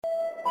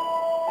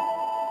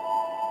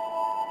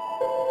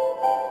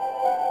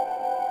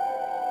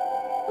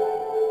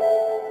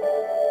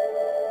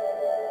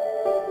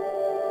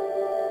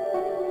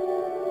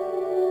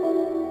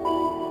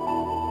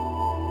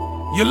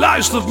Je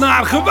luistert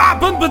naar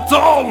Gewapend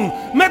Beton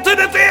met in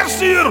het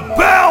eerste uur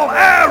Bel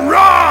Air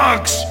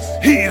Rocks.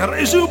 Hier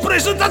is uw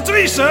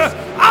presentatrice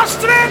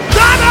Astrid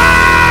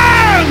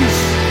Dannens.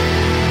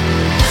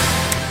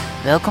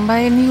 Welkom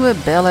bij een nieuwe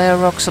Bel Air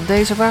Rocks op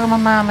deze warme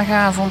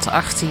maandagavond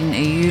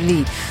 18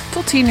 juli.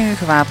 Tot 10 uur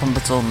Gewapend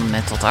Beton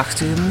met tot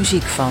 8 uur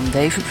muziek van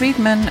David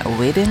Friedman,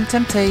 Within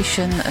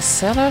Temptation,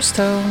 Cellar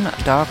Stone,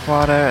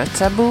 Darkwater,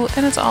 Taboo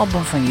en het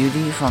album van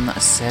juli van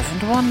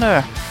Seventh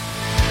Wonder.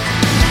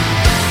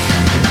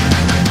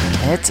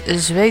 Het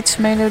Zweeds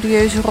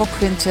melodieuze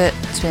rockquintet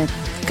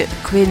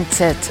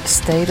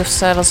State of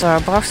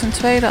Salazar bracht een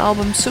tweede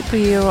album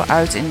Superhero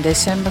uit in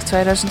december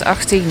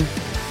 2018.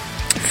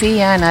 4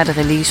 jaar na de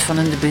release van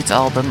hun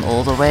debuutalbum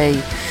All The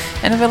Way.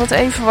 En hoewel het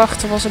even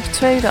wachten was op het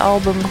tweede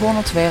album, begon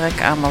het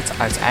werk aan wat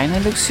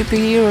uiteindelijk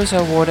Superhero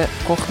zou worden,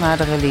 kort na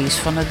de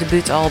release van het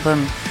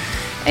debuutalbum.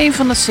 Een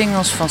van de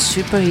singles van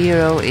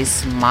Superhero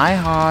is My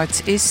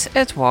Heart Is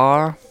At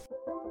War.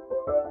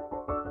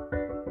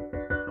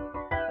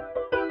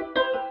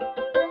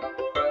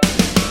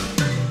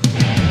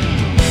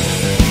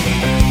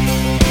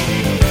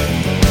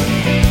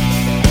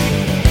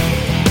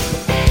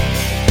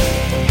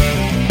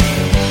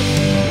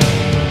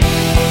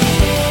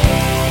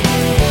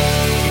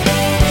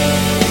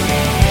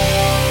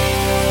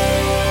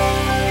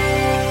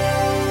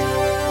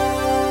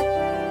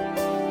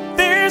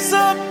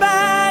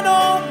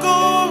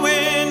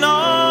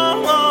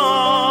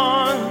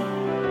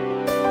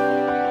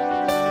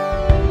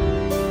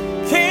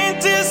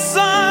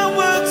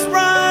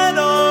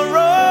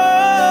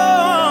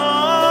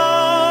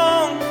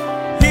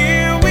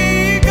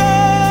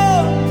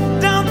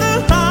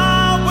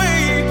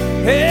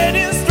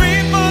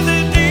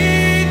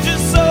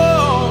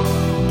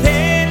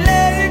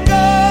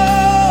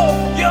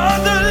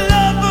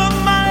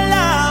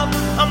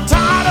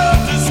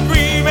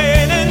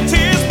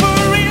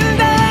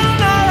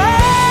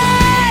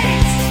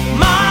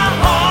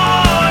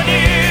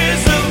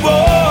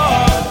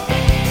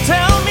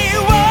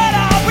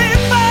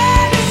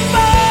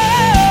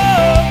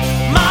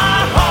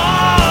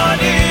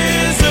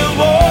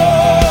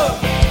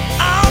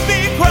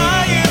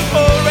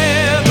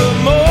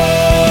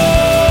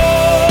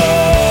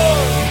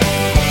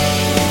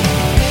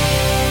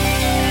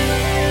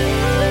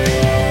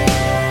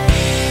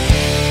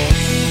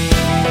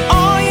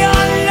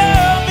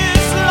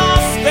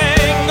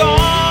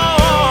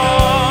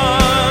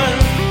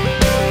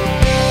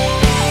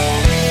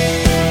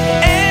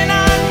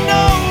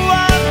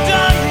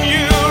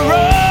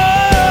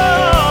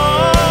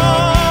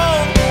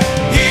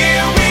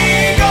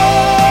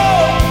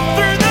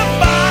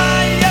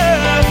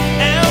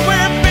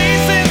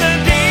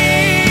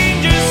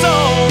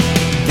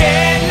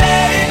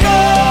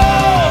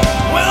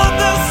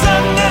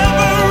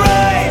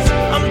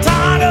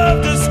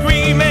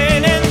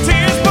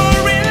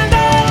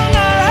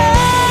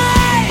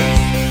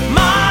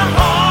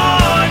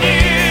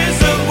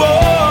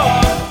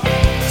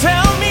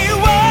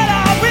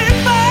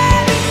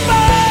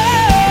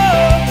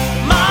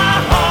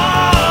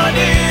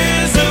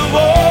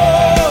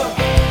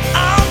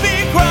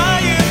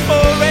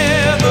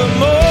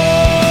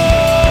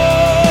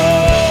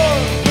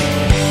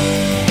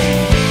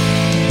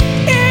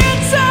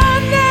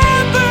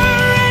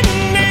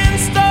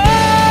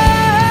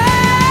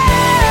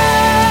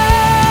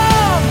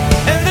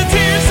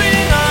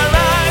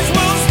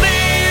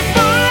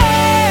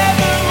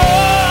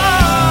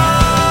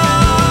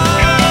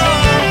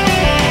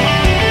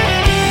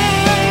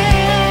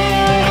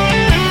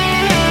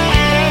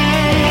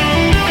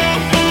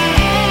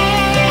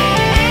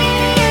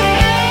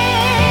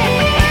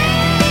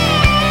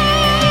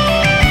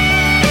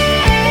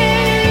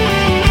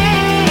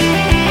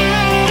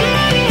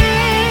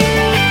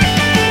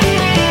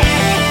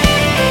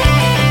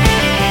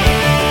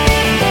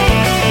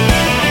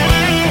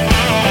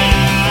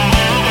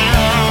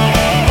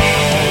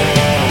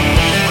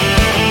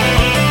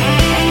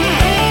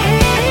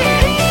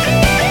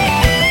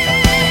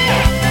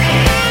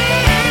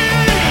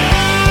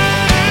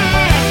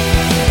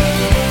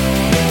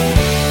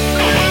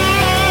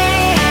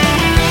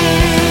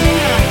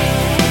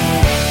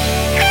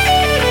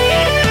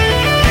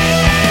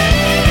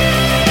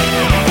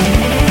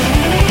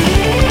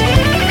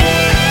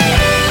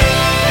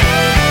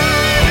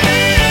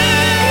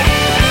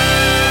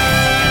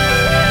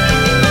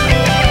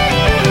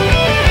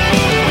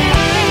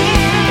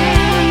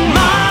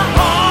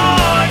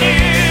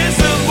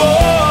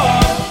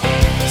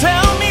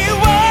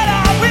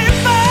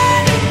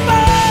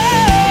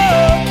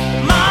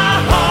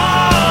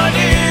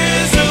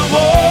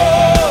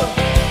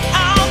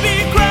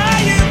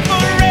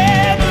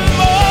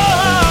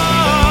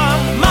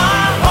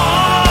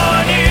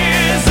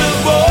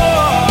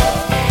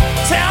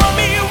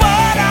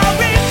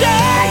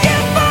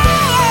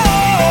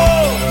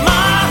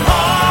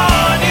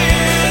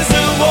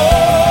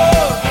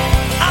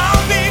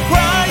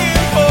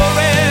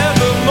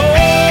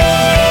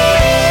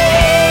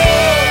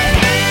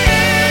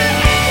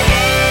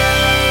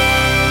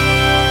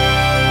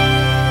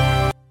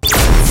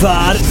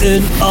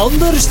 een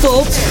ander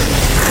stopt,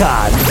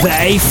 gaan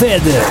wij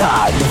verder.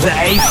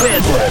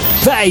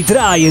 Wij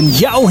draaien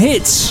jouw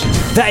hits.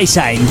 Wij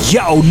zijn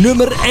jouw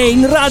nummer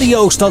 1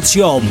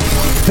 radiostation.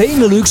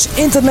 Benelux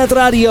Internet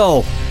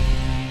Radio.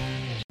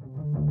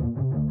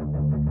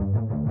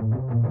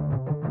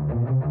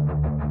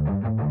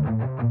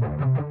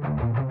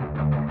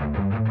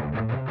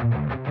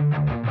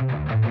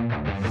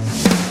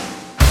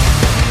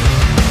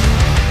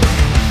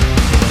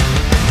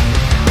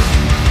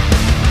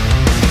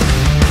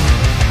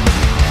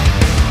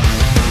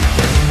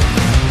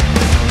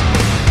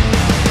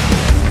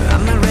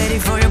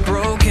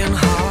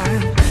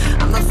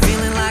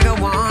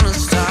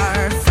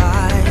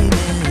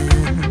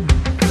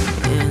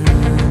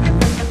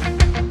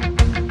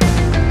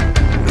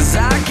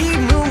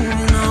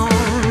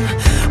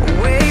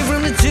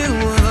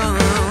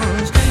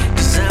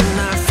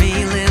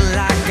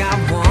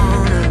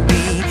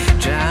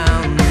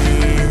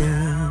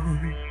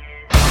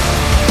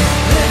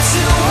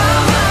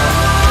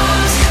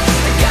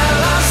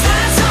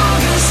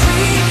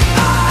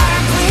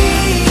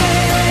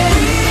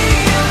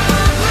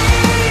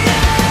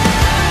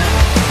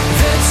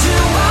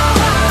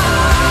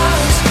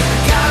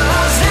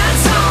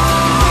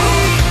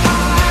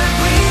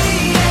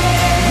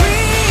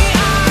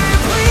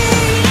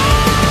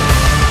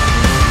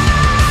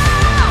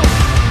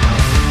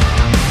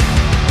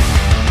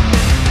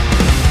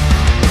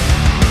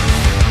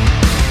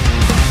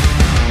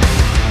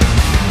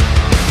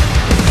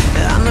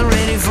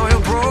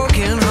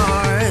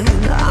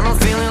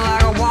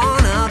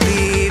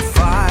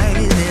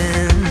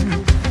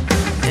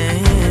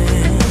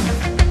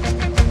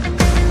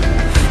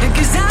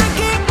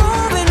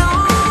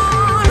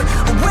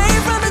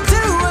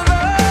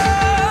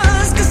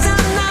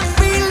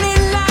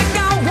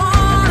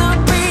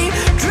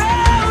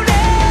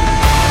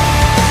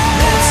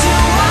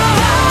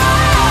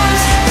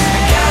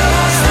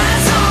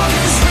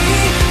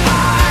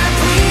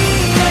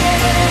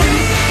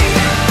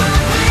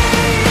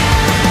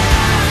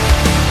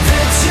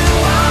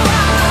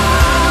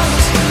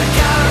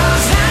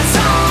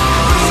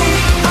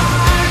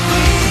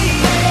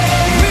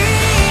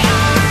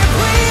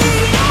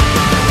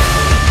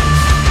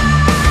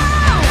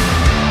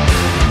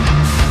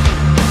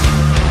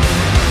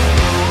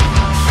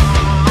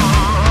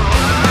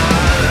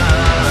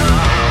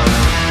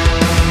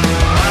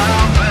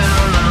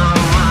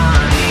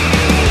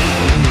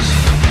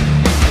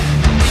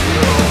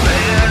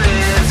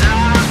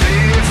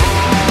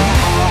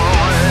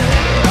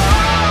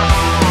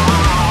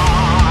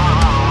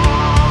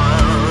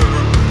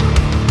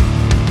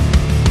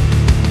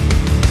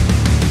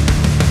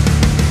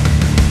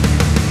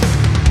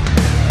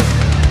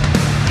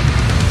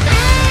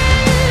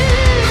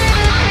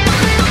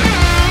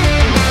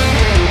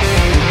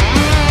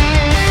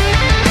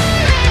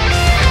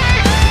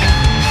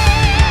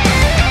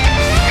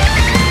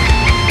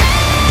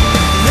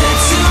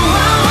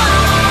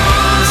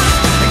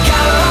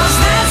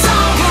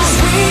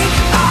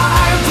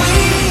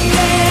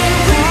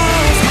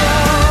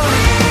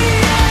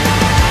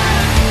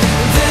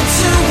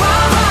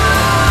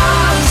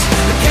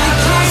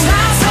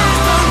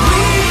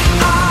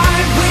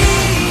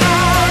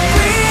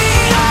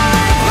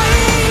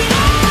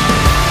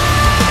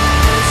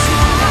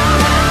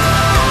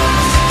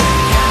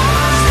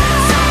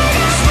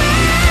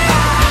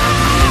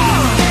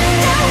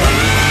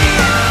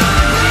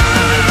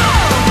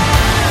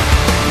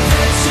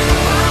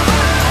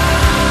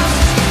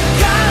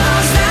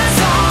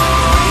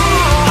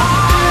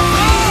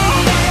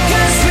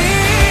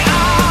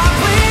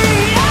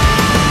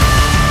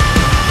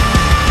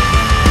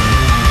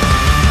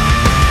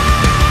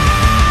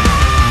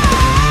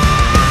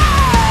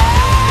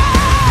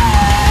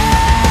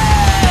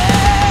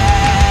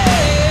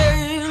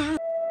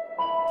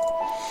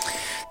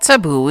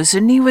 Taboo is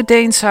een nieuwe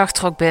Deense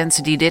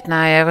hardrockband die dit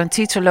najaar een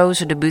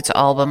titeloze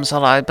debuutalbum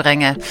zal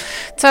uitbrengen.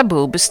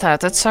 Taboo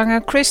bestaat uit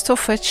zanger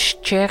Christopher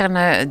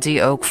Tjerne,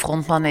 die ook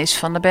frontman is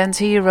van de band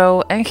Hero,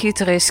 en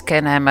gitarist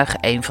Ken Hammer,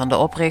 een van de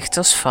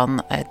oprichters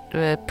van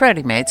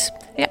Pretty Mates.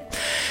 Ja.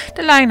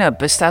 De line-up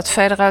bestaat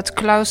verder uit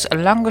Klaus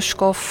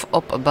Langeskov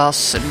op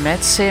bas,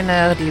 Matt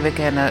Sinner, die we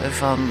kennen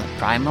van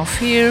Primal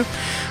Fear,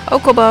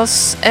 ook op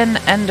bas, en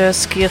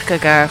Anders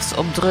Kierkegaard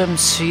op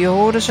drums. Je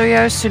hoorde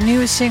zojuist de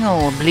nieuwe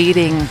single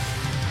Bleeding.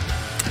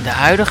 De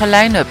huidige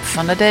line-up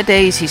van de Dead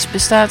Daisies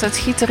bestaat uit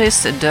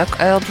gitarist Doug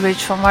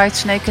Eldridge van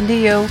Whitesnake en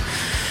Dio,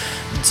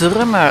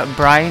 drummer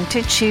Brian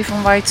Tichy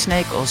van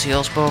Whitesnake, Ozzy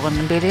Osbourne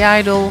en Billy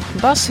Idol,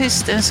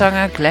 bassist en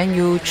zanger Glenn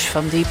Hughes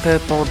van Deep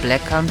Purple,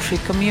 Black Country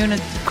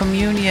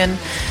Communion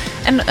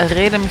en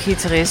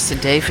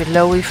rhythmgitarist David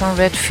Lowie van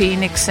Red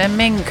Phoenix en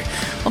Mink.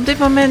 Op dit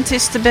moment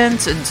is de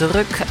band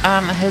druk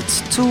aan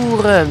het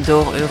toeren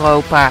door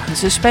Europa.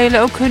 Ze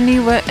spelen ook hun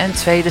nieuwe en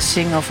tweede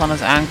single van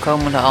het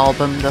aankomende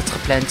album dat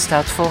gepland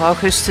staat voor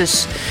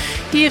augustus.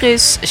 Hier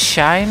is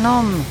Shine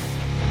On.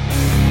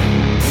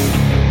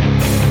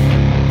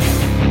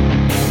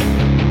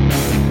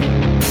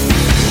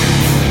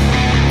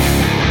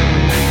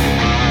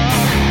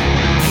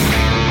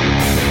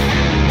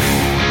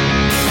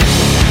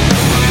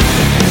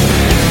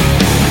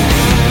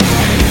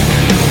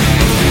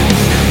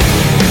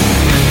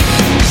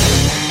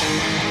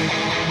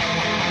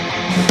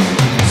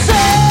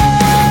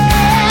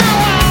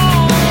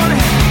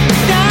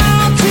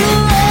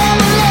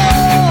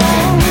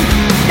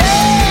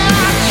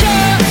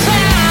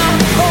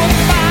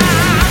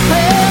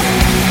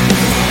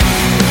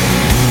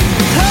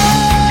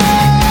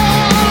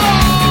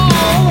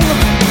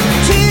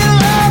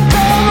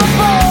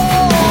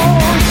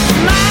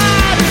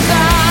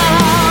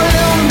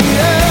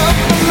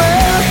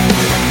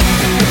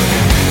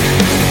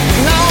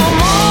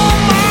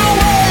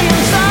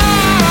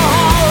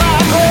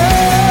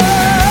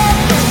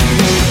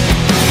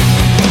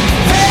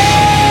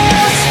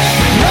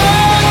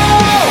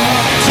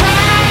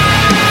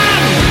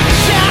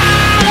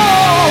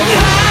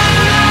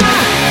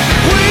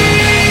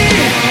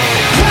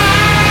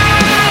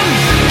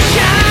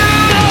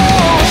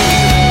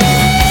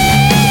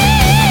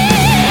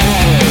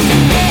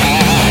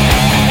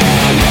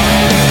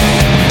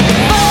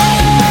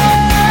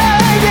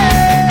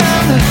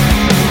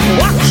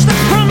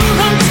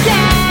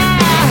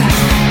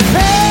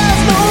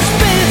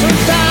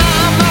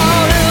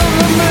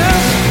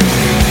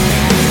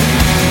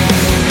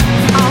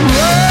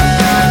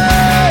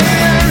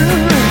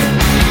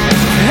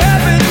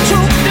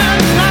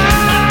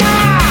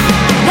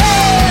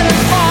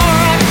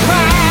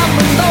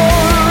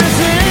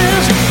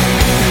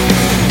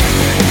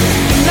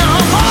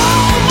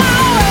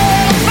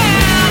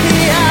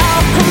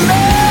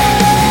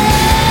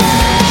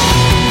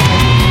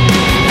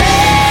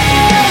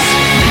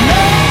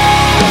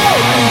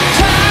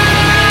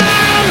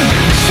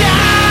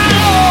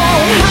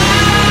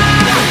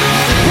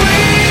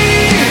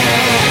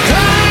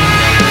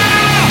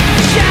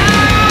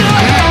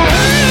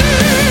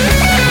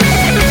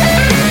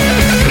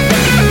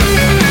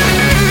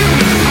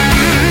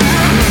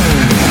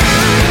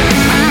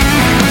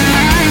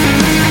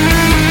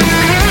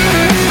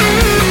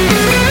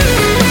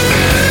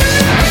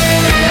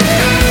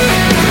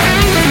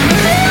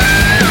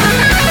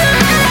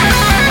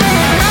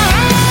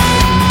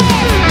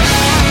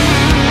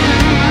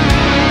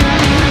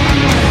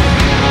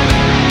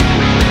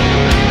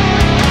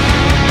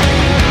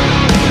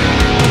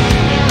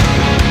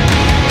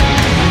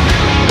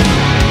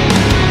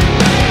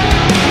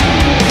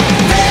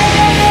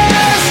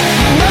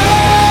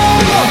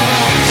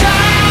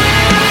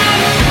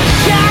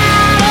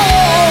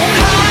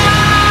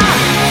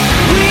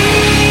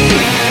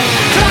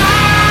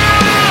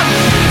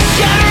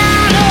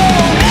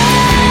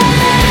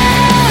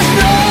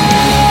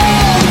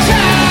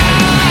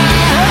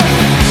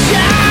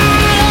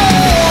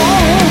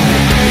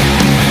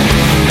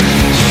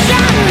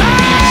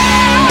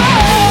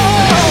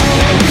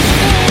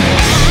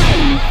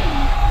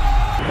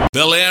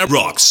 Bel Air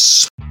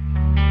Rocks. I've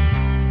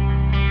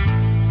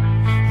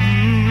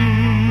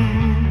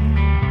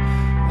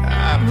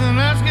been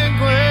asking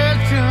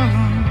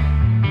questions.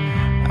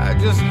 I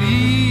just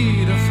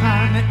need to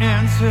find the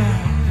answer.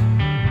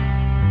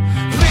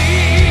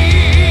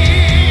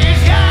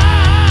 Please,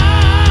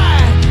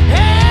 God,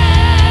 help me.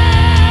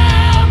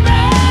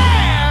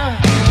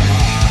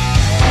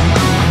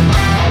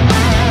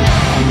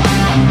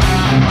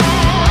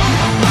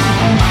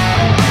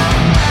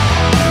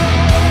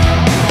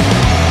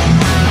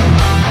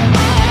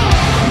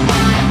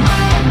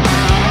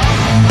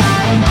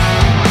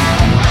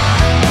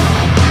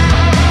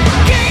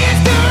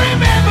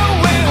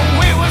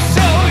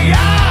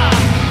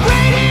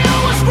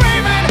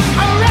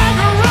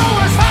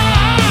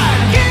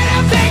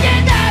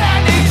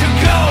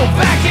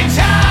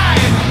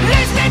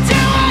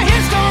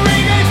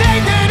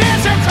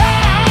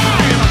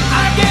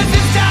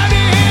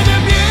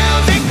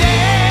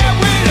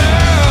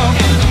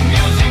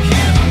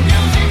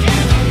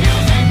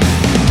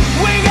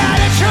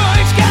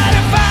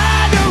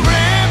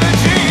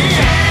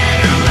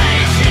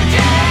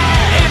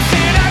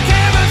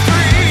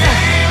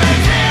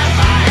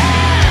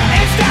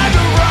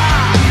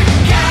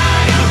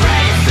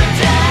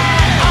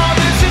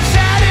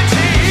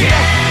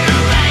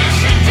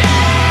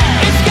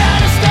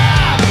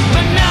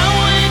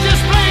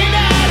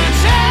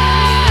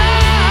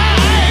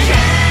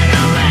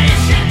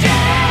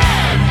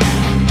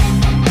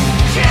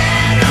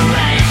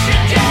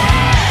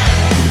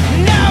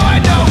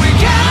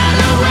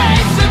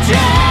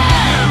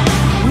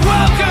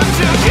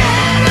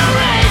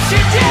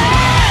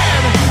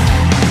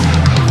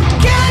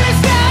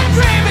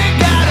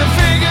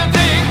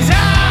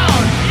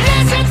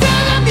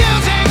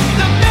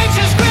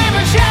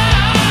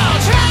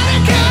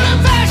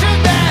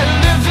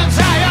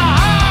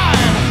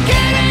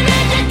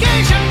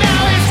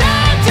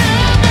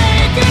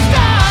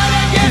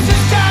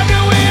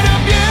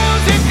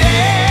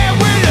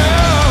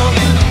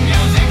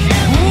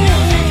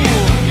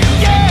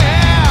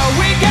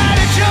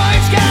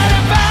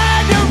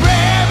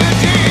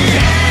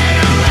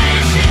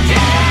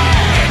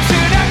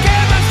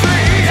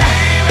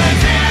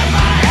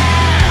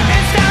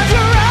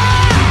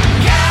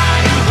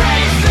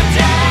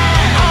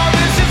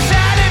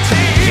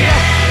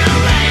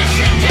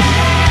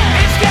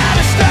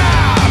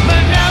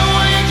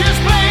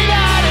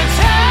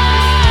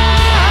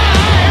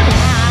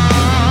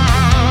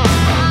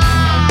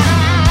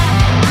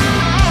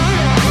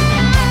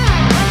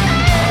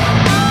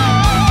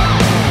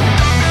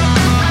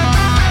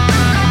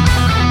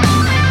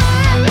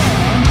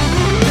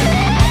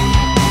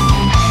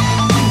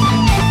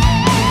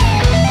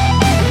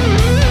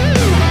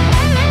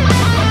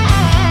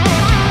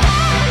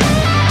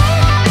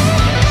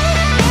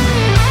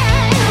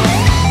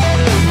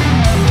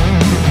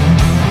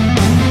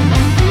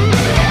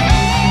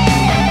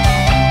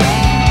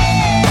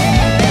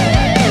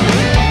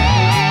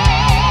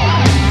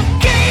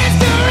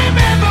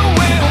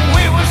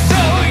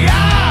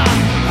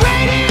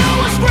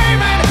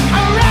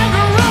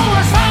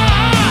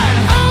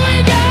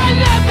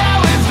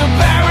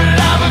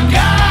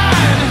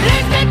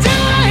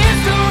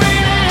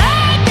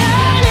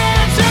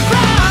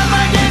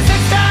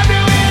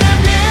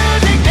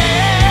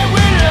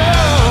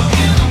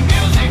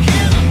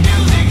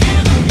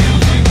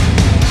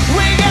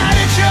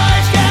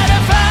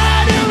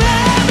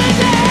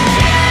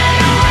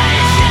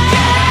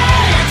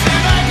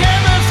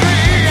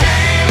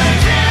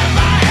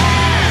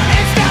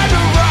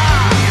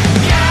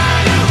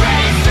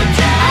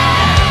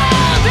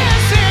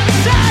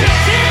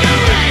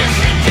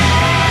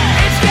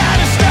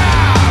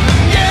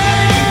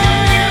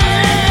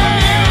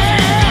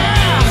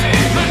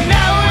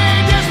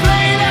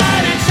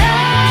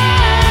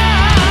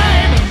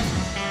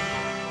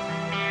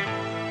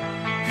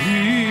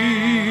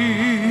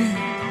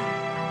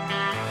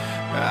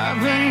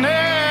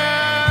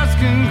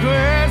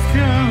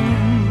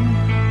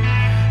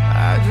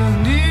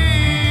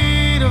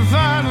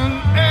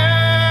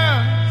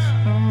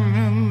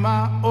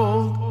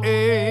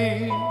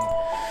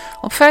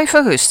 Op 5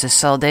 augustus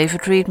zal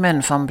David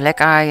Friedman van Black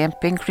Eye en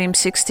Pink Cream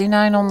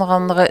 69 onder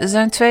andere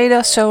zijn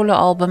tweede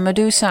soloalbum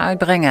Medusa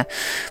uitbrengen.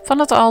 Van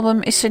het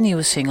album is een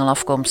nieuwe single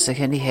afkomstig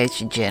en die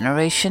heet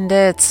Generation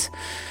Dead.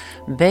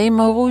 B.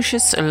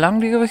 Morouge's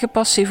langdurige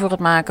passie voor het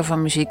maken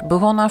van muziek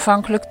begon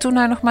aanvankelijk toen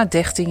hij nog maar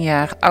 13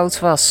 jaar oud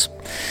was.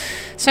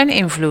 Zijn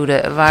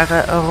invloeden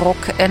waren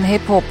rock en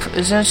hip-hop.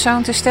 Zijn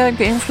sound is sterk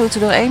beïnvloed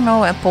door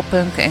emo en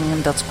poppunk en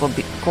dat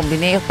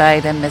combineert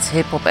beide met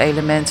hip-hop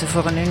elementen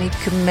voor een uniek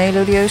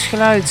melodieus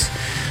geluid.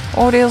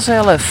 Oordeel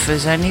zelf,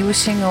 zijn nieuwe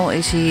single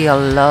is hier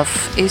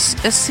Love is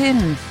a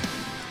Sin.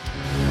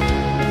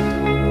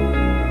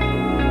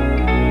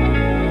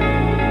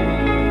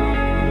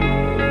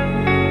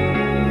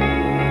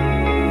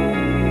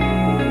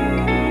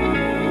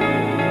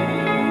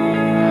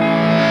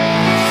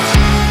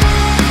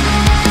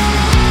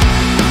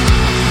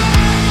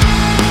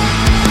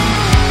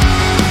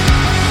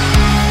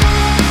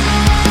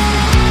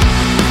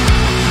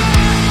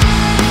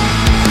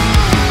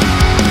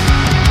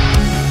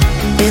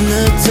 in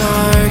the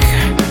dark.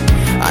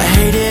 I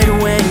hate it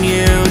when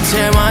you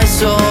tear my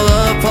soul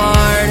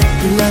apart.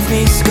 You left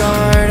me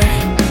scarred,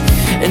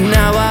 and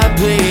now I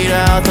bleed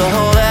out the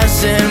hole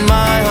that's in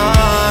my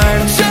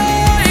heart.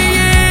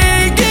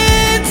 Trying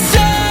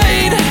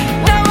inside,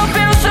 now I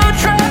feel so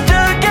trapped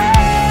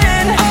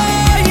again.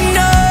 I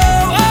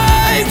know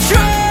I've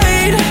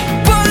tried,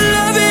 but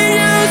loving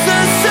you's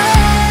the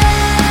same.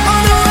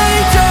 On the way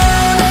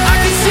down, I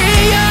can see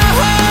your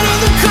heart on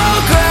the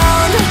cold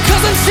ground.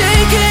 'Cause I'm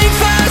sinking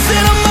fast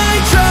and I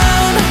might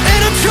drown.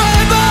 And I'll try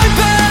my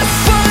best,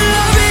 but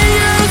loving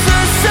you's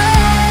the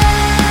same.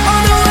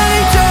 On the way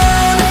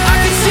down, I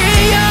can see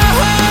your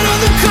heart on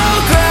the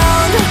cold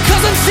ground.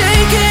 'Cause I'm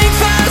sinking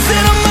fast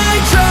and I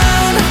might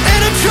drown.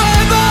 And I'll try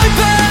my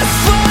best,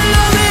 but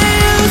loving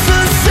you's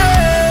the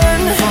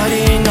same.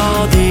 Fighting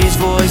all these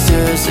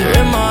voices, they're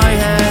in my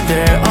head,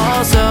 they're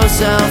all so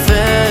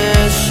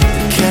selfish.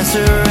 The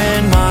cancer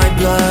in my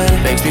blood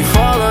makes me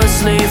fall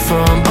asleep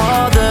from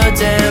all the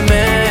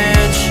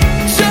damage.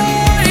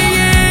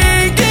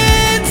 Dying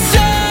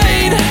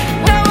inside,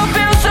 now I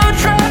feel so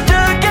trapped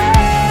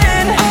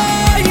again.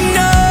 I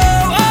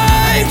know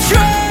I've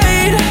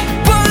tried,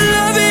 but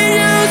loving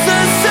you's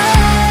the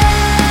same.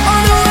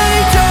 On the way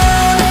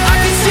down, I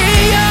can see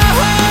your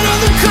heart on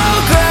the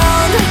cold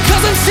ground.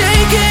 'Cause I'm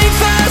sinking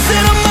fast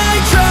and I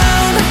might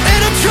drown.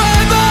 And I'll try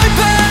my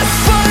best,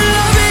 but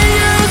loving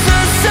you's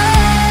the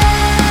same.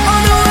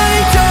 On the way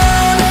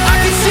down, I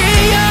can see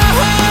your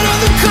heart on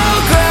the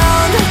cold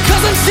ground.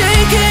 'Cause I'm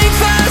sinking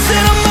fast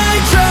and I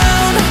might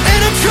drown. And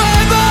I'll try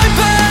my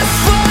best,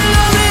 but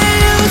loving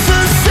you's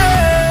the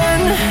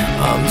same.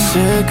 I'm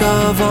sick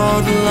of all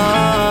the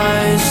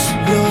lies.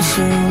 You'll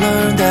soon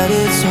learn that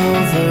it's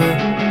over.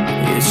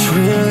 It's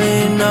really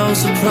no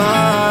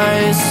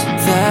surprise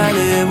that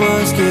it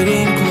was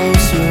getting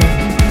closer.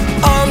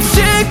 I'm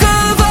sick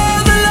of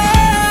all the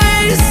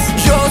lies.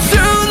 You'll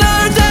soon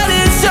learn that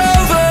it's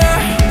over.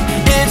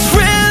 It's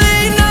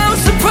really no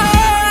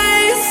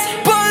surprise,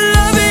 but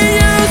loving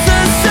you's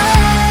the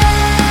same.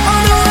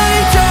 On the way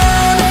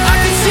down, I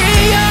can see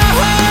your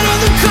heart on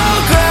the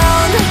cold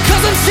ground.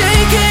 'Cause I'm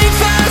sinking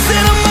fast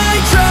and I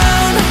might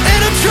drown. And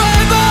I'll try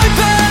my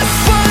best,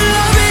 but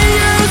loving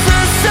you's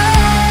the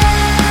same.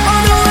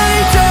 On the way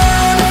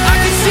down, I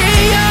can see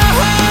your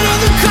heart on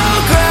the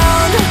cold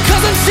ground.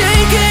 'Cause I'm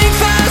sinking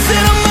fast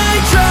and I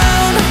might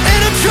drown. And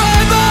I'll try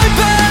my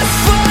best,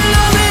 but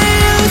loving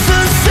you's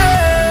the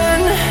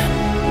same.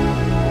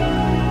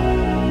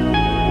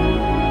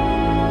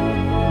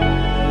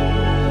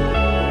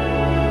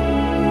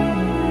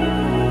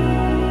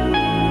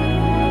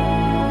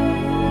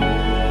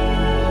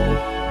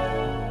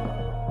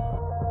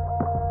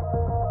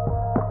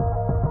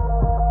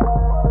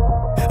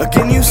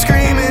 Again you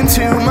scream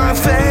into my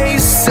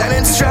face, and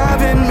it's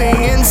driving me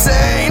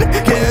insane.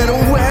 Get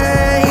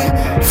away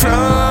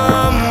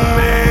from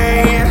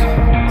me,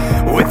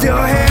 with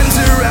your hands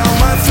around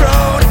my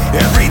throat.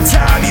 Every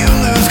time you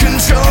lose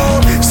control,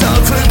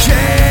 suffocating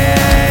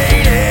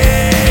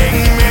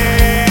me.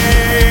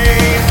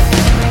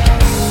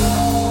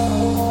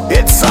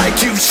 It's like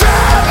you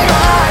trapped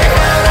my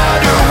head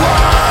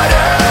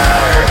underwater.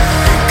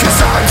 'Cause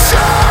I'm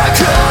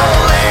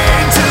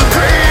struggling to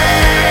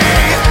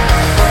breathe.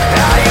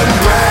 I am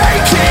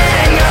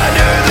breaking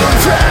under the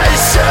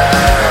pressure.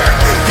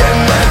 Then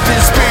let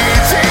this be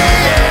the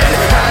end.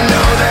 I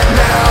know that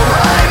now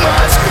I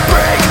must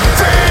break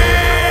free.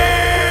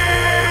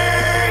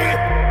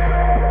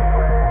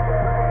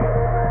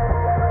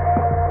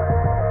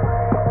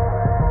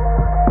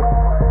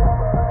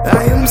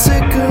 I am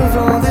sick of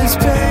all this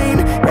pain.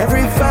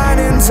 Every fight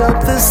ends up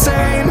the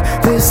same.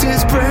 This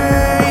is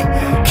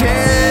breaking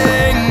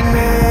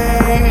me.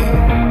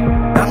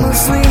 I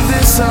must leave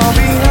this all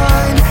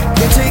behind.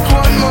 Can't take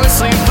one more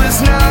sleepless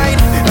night.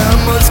 I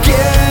must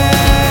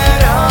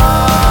get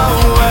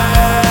away.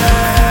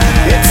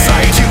 It's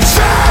like you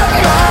trapped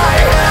my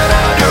head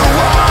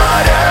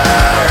underwater.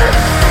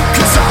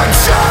 'Cause I'm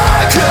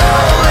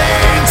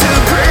struggling to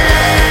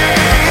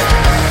breathe.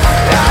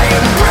 I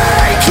am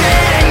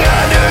breaking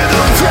under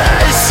the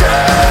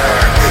pressure.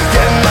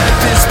 Then let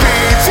this be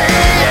the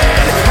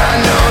end. I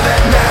know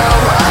that now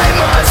I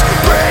must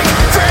break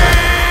free.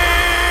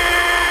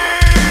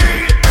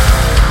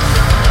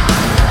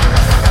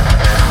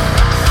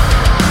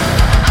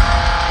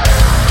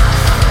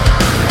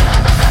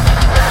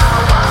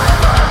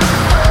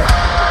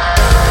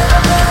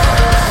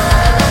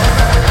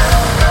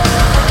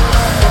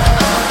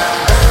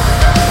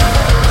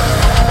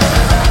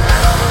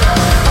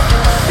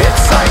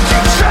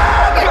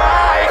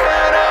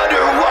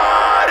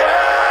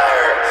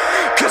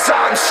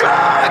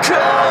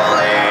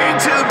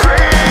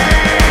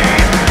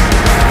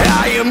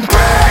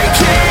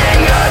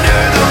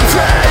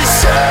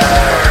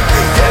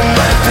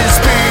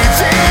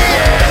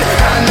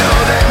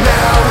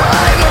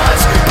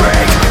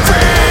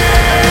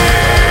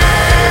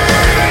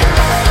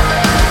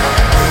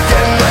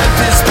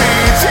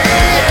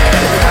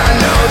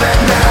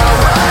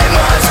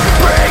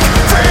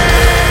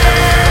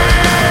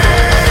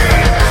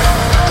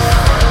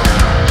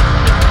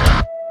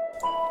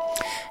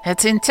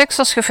 Het in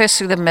Texas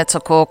gevestigde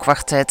metalcore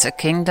kwartet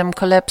Kingdom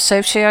Collapse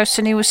heeft zojuist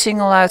een nieuwe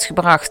single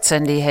uitgebracht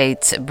en die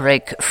heet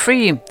Break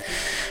Free.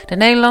 De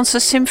Nederlandse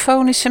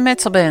symfonische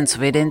metalband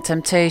Within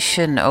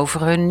Temptation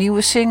over hun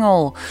nieuwe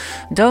single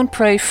Don't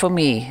Pray For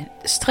Me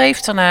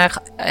streeft ernaar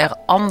er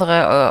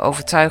andere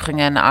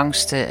overtuigingen en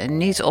angsten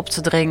niet op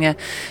te dringen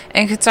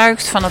en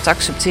getuigt van het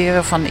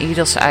accepteren van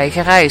ieders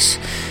eigen reis.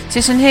 Het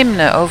is een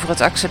hymne over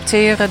het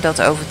accepteren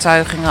dat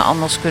overtuigingen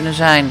anders kunnen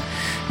zijn.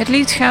 Het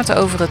lied gaat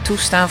over het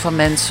toestaan van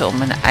mensen om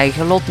hun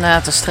eigen lot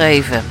na te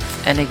streven.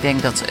 En ik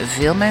denk dat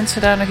veel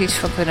mensen daar nog iets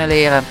van kunnen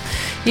leren.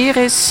 Hier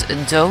is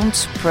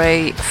Don't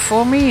Pray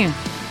For Me.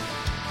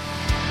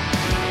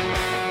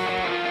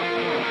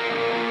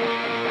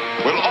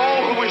 Will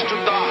all who wish to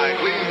die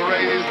please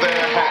raise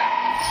their hands?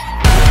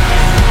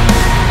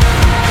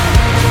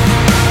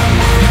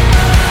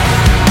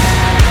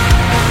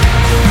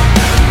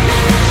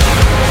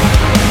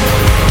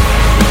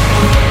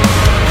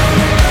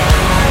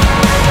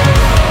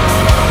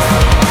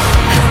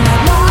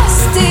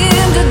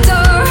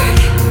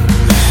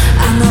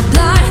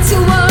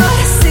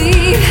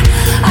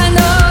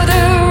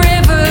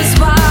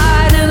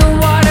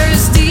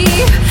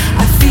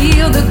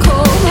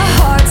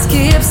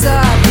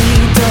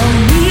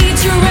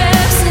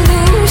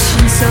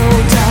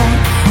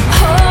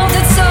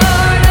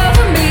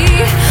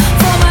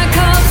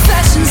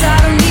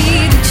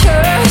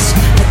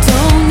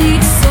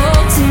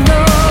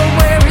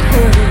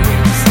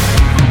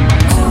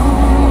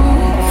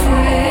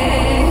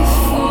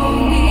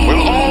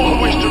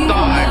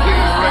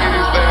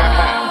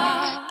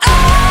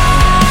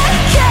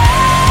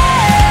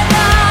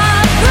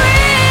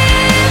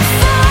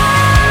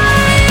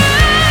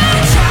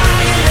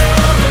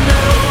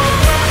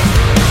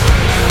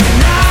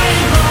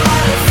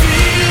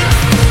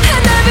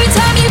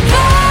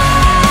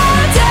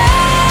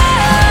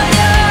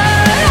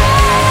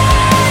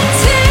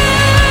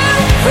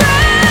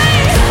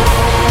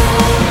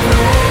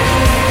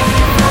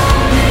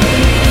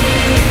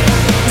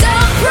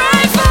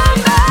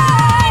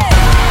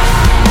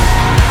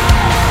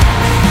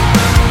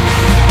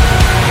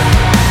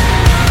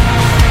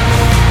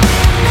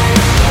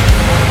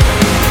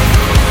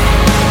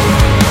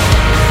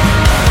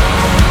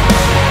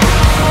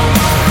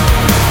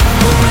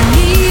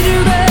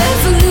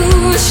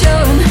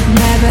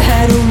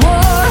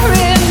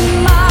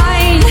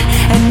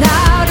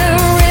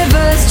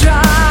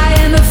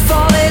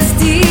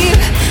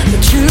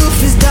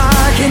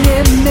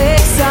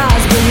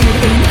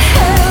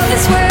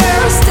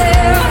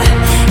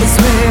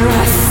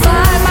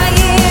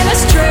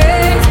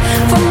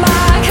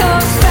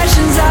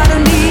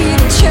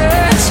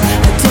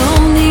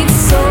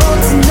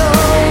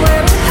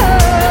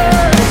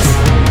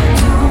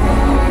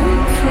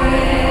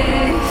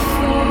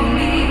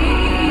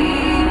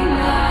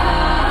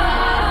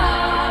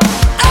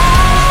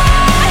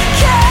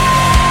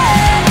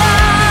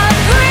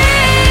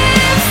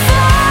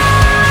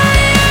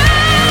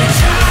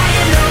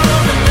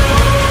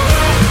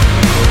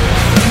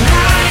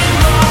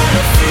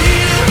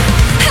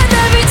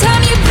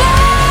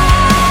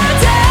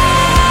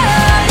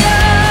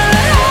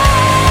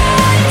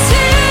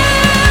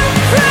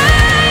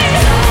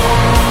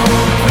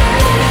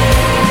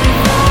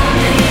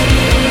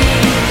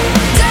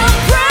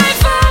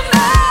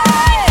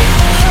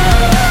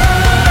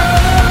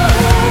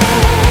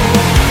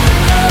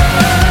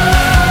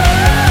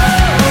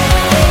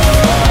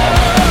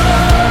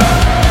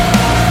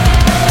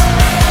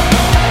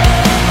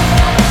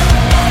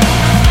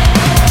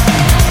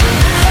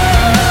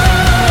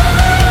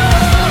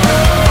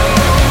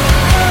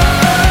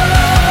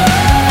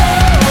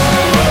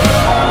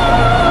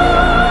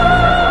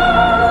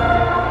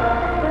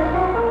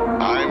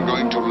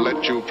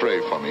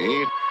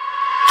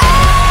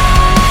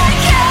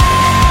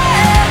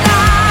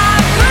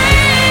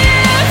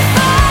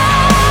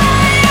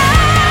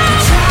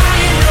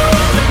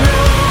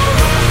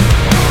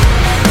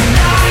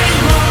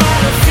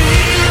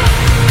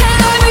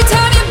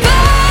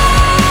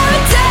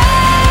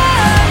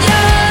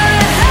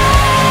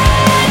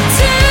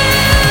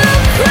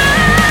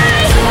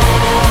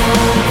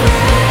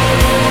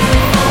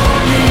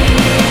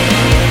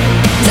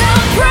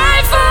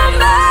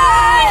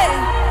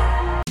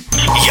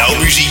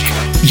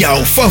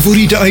 Jouw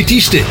favoriete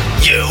artiesten.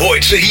 Je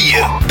hoort ze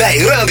hier bij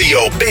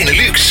Radio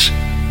Benelux.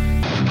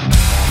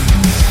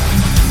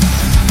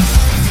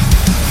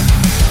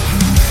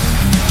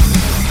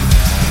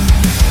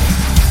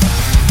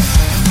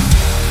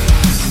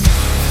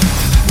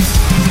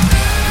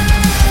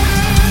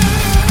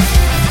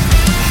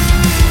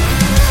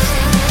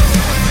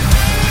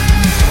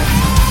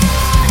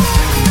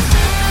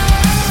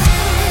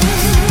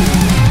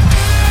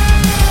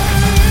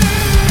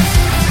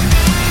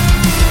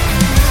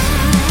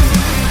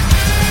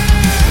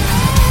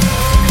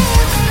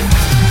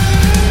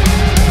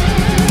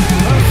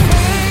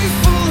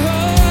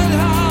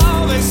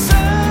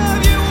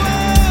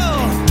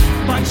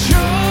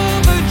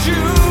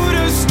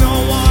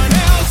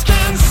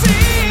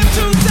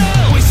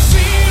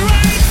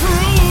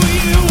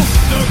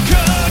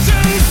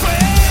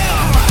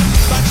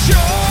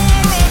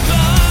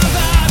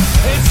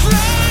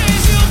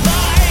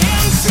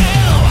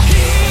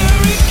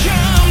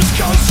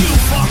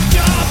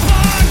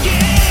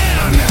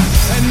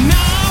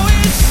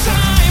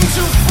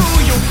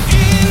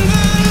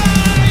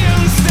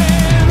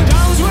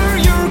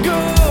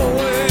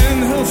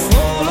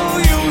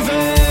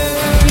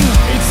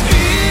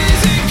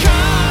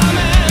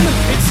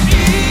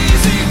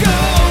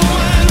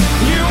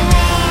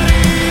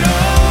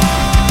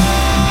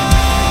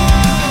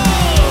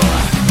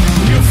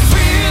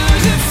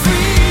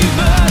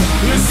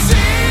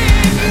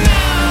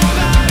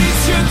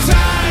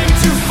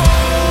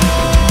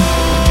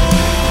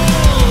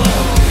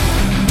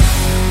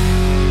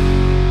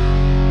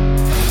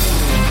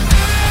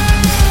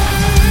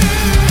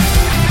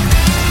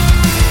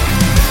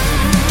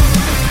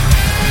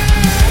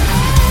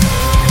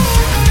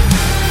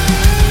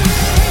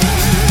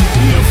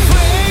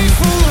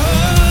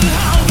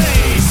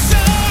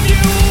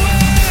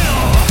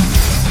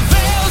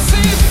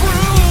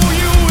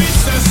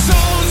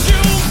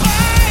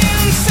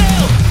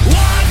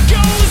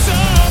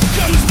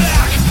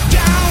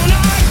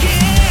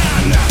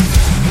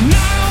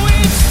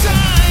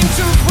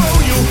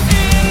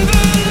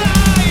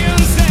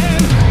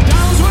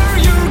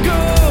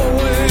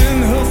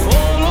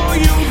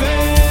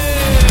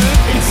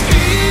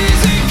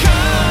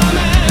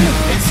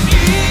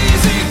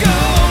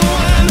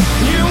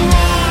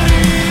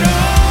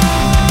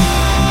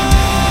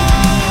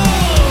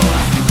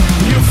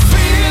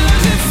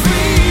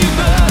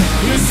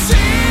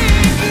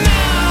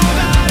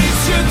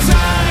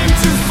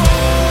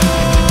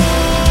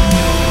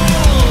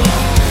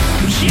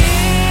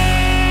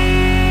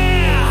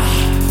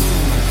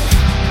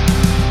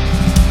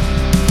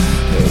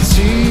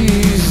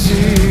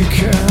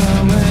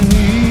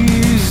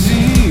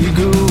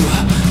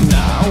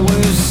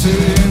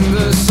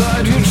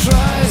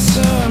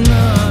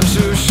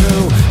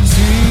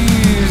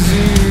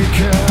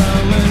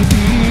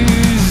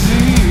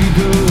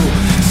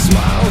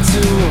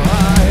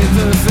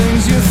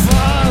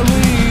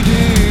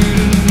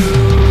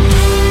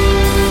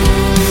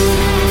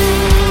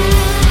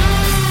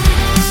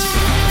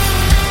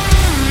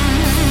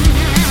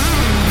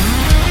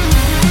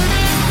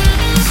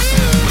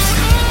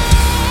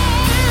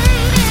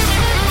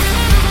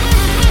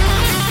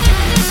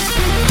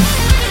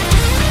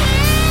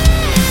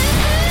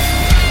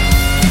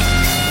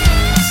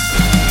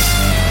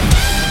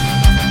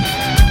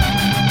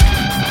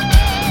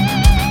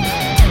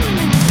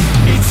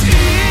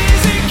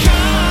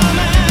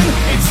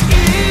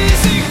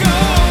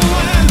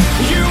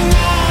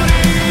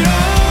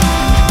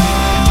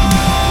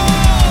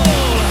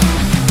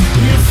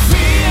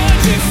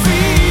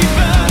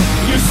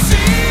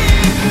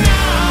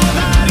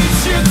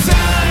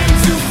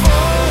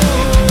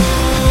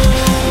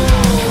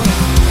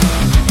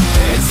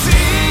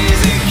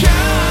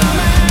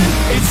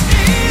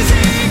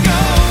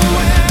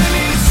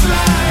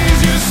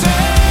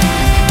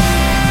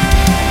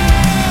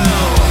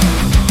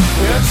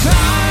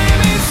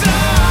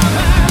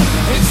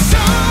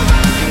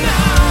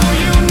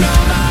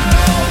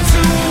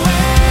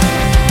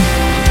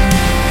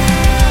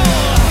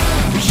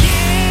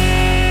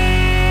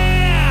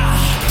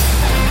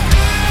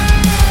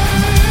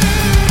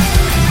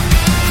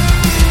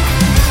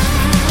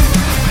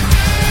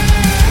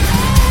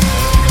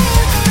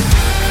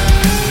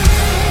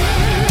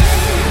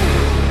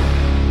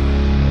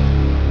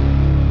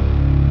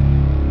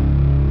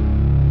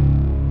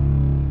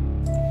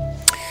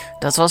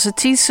 Dat was het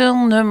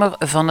titelnummer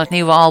van het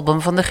nieuwe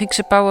album van de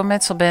Griekse power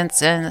metal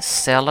band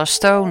Stellar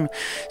Stone.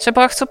 Ze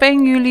brachten op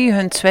 1 juli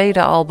hun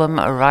tweede album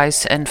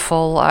Rise and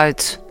Fall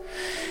uit.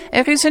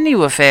 Er is een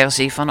nieuwe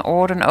versie van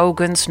Orden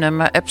Ogun's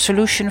nummer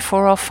Absolution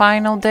for Our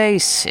Final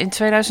Days. In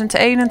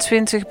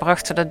 2021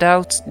 brachten de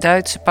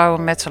Duitse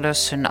power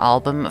metalers hun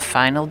album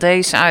Final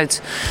Days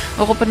uit,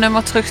 waarop het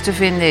nummer terug te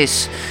vinden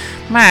is.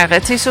 Maar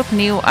het is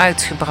opnieuw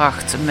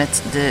uitgebracht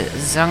met de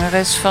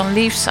zangeres van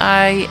Leaves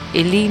Eye,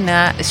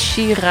 Elina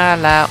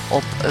Shirala,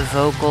 op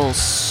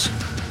vocals.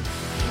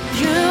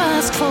 You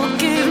ask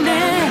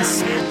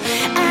forgiveness,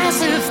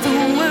 as if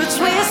the words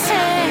we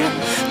say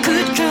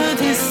could cure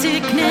this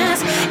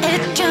sickness.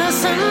 It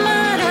doesn't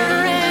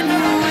matter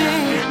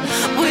anyway.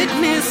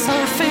 Witness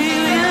or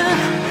failure,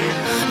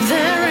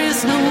 there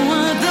is no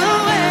other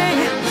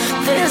way.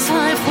 This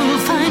life will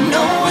find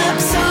no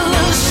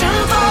absolution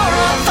for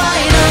our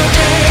final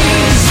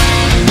days.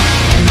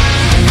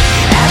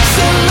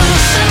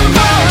 Absolution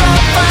for our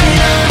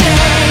final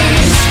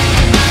days.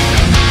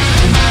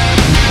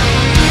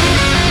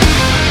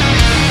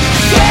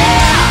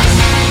 Yeah.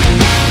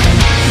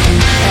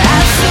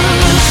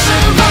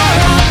 Absolution for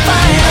our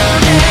final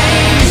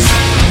days.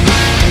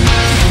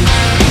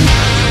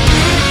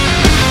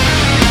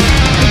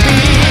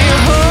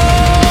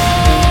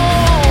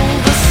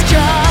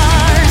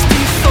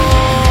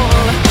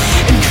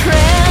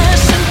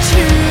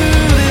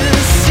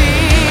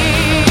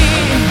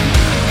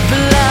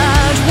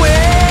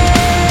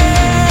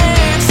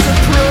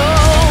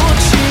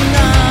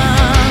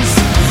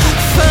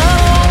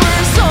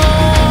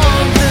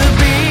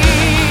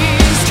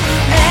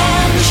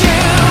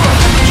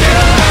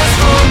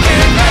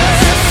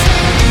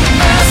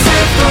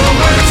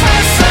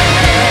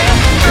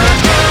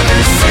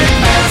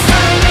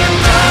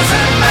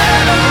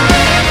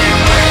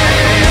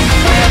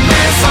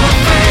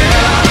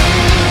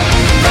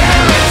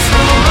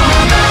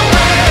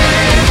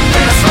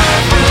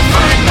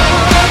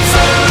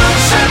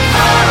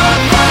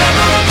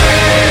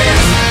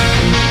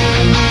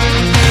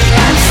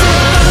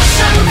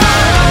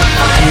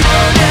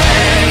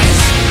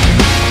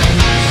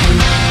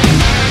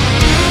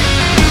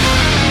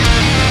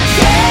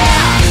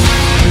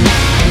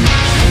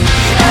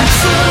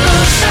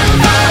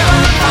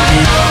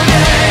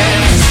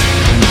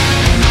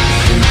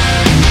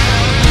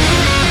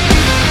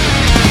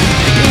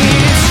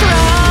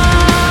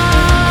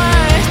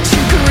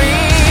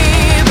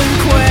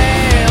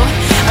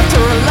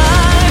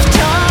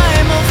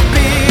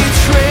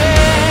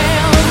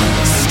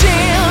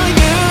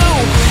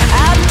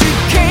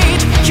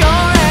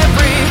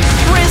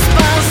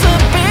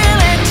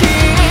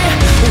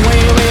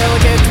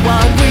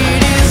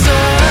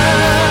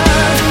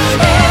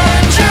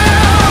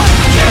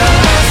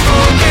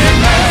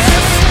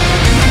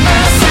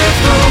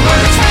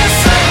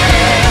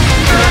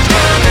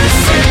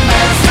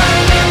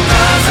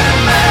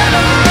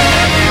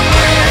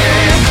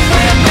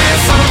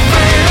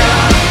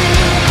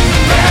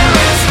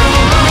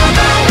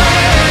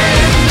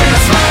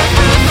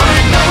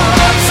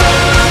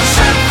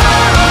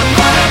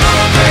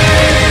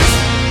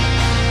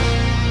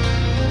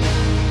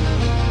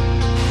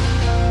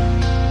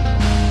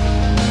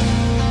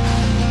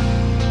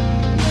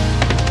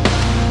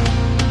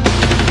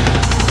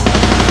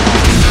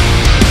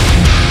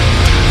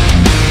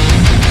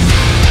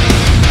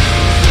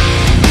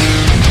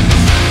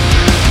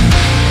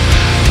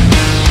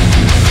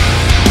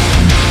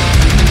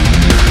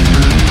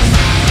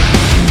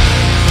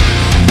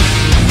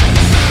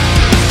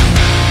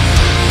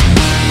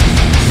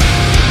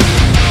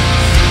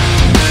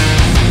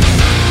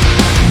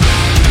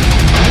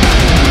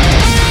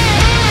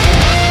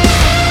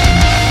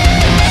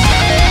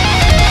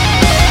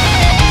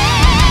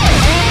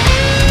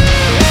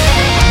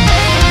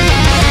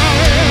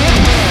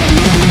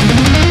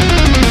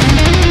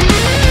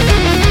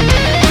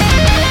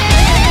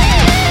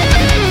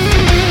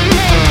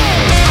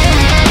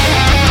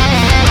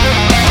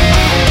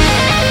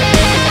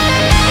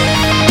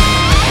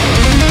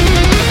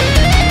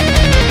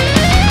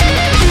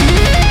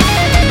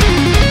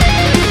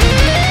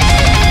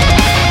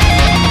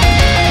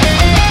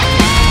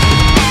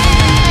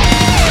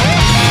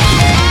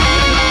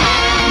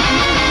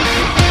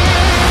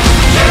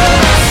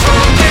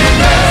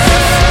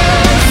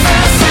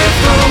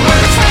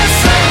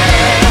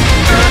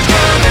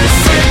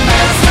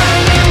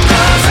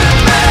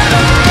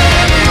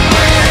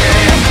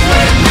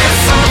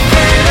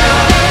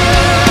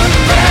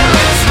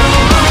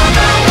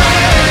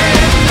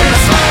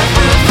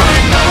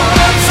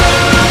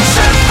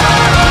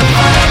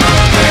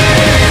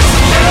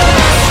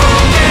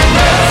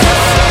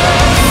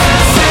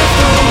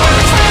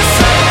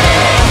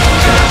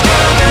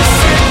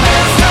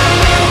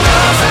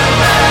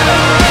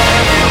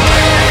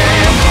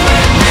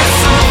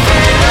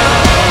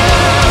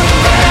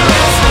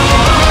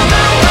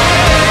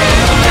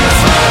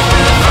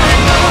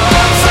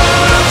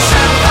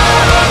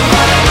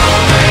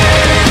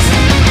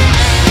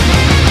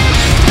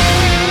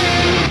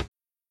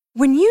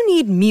 When you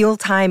need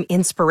mealtime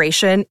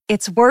inspiration,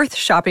 it's worth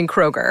shopping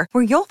Kroger,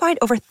 where you'll find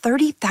over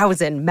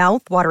 30,000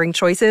 mouth-watering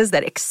choices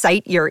that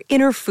excite your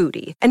inner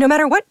foodie. And no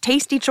matter what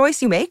tasty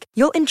choice you make,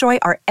 you'll enjoy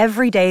our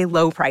everyday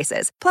low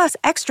prices, plus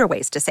extra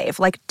ways to save,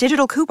 like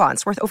digital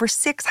coupons worth over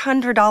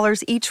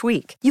 $600 each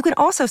week. You can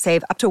also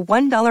save up to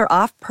 $1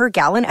 off per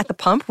gallon at the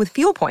pump with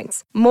fuel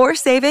points. More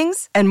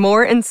savings and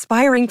more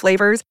inspiring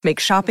flavors make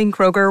shopping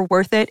Kroger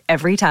worth it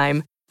every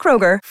time.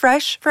 Kroger,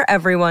 fresh for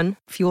everyone.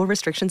 Fuel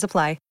restrictions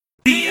apply.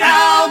 The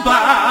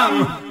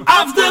album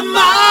of the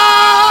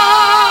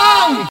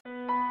month.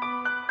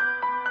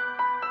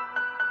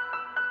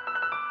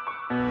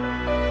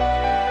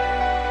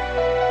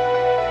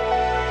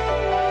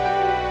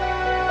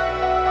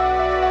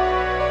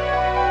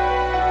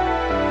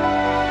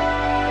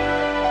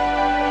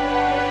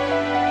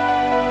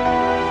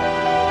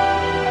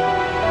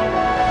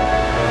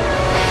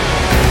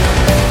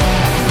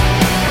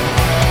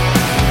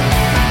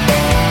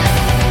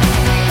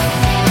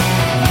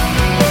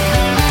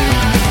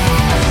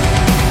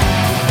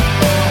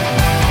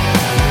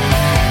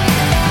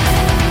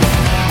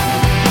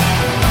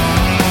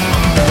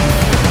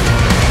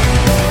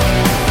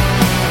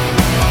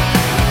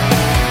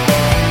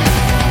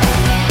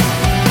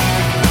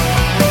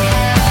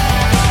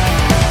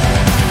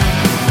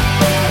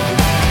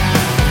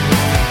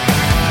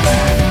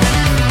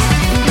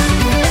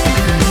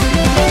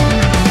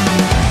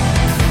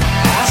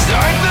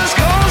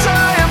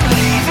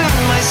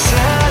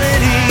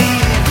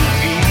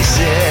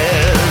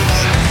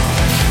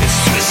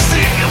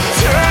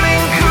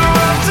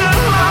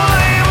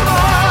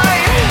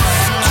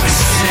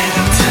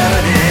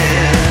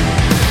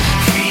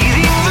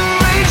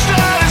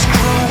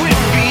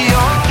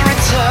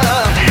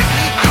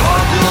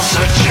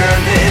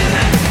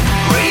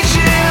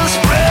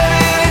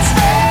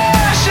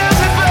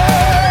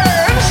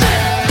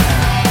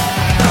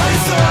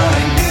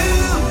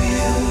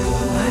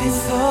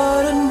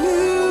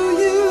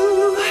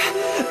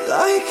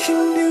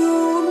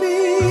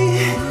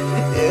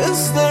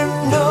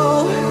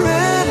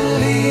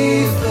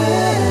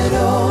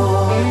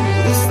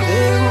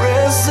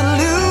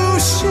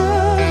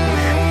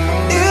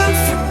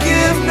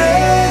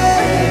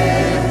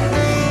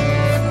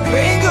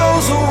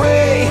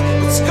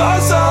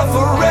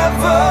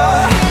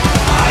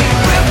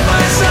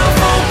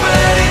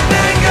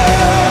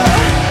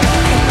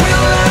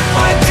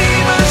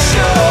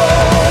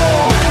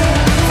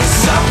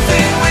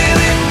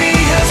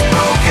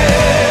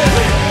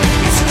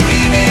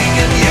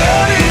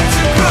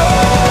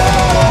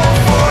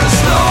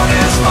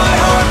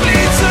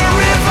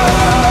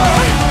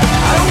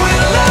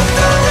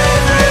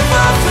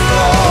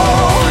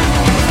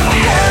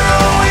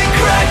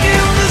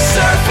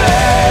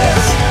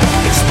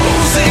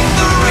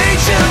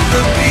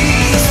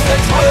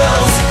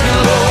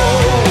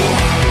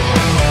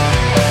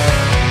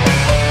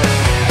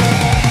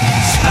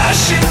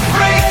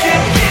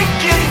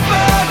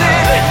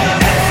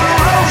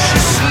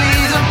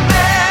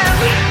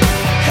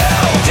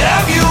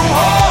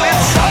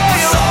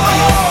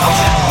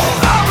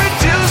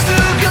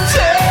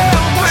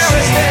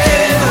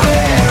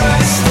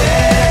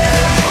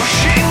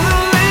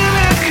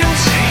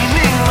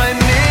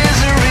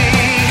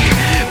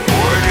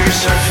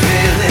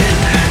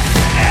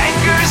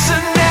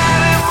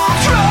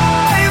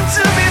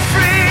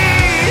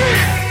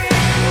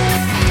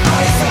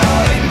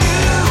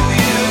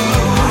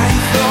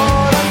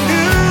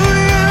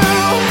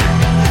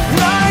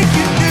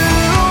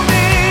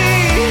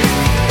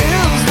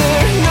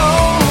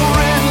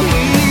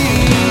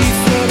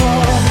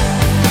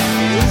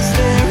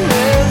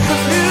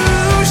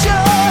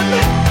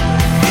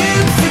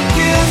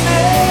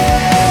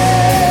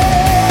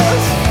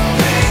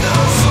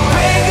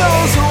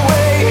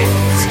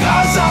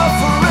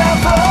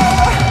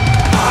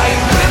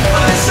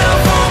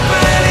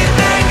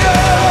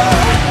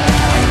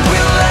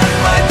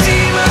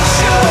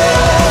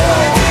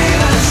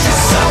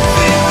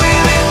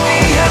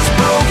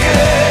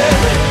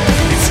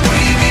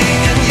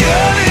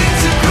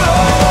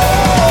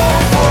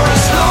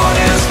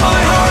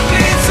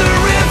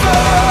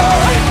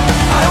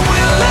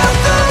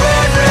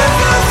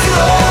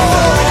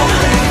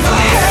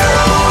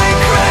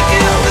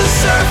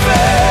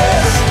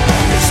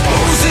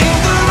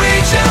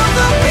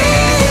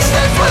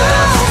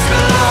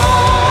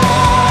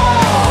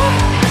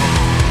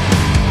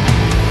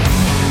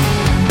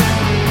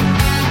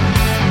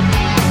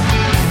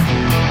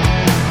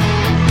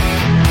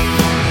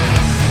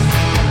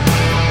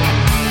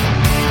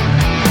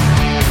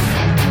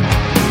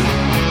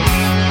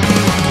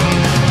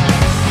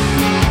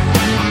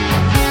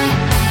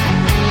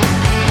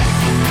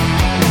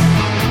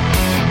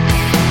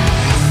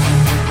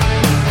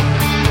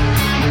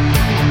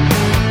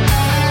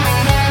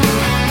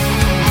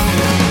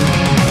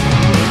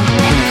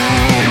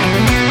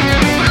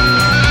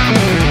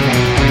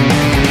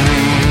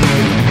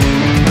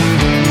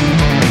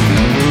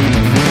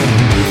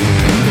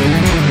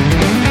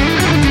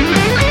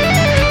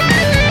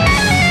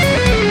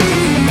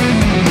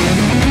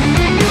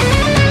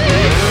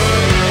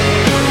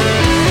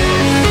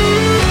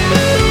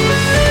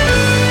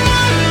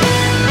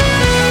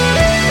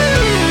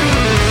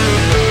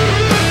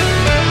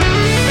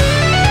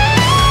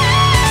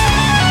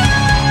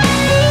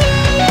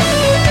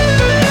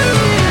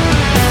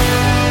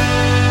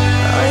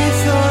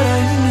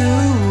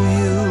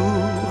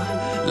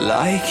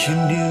 like you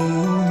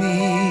knew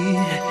me.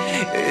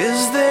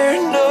 Is there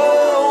no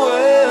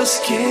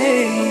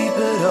escape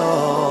at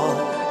all?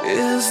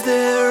 Is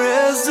there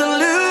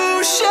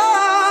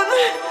resolution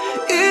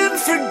in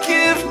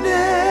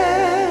forgiveness?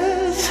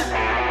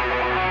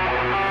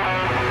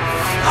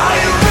 I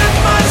rip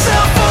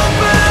myself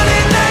open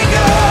in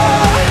anger.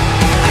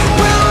 I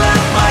will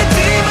let my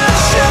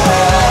demons show.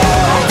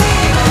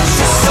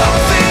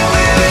 Something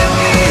within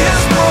me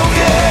is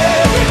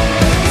broken.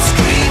 It's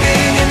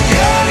screaming and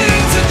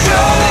yearning to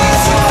drown.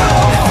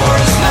 For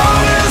as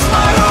long as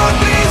my heart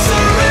beats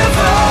a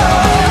river,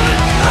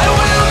 I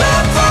will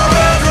let the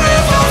red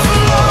river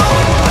flow.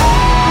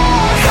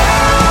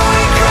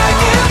 Carry crack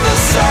in the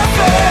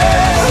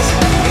surface,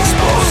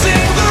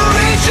 exposing the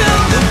rage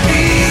and the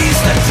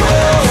beast that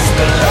dwells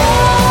below.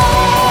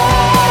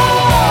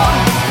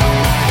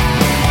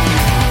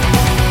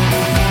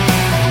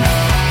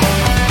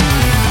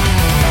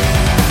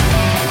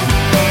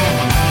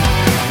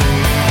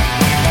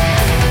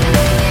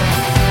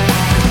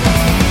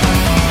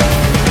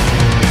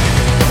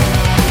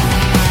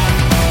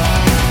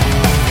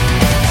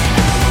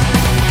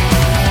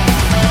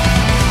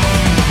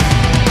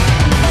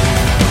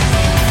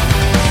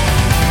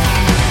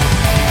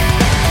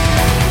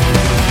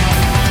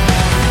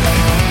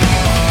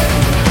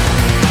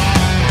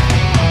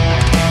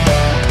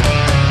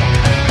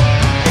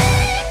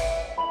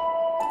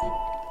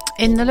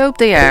 In de loop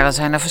der jaren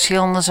zijn er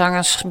verschillende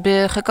zangers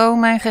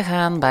gekomen en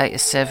gegaan bij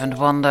Seventh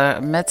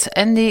Wonder. Met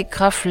Andy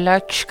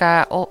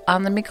Kravlatschka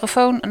aan de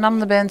microfoon nam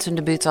de band hun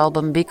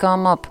debuutalbum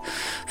Become op.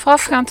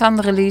 Voorafgaand aan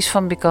de release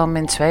van Become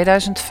in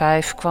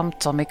 2005 kwam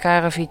Tommy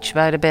Karavich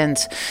bij de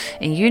band.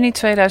 In juni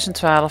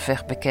 2012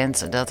 werd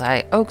bekend dat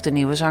hij ook de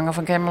nieuwe zanger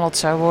van Kamelot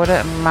zou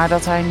worden, maar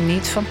dat hij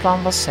niet van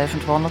plan was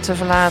Seventh Wonder te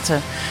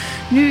verlaten.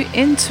 Nu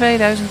in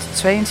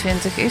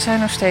 2022 is hij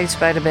nog steeds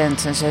bij de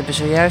band en ze hebben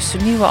zojuist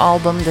een nieuwe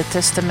album The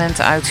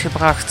Testament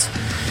uitgebracht.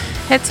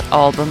 Het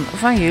album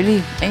van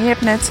jullie. En je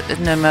hebt net het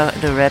nummer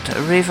The Red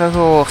River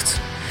gehoord.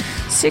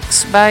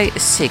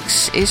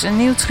 6x6 is een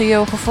nieuw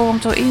trio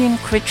gevormd door Ian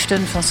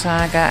Crichton van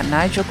Saga,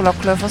 Nigel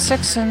Glockler van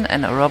Saxon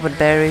en Robert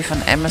Barry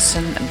van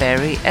Emerson,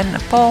 Barry en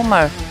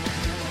Palmer.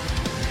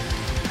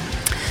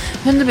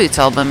 Hun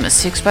debuutalbum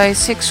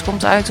 6x6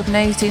 komt uit op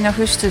 19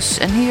 augustus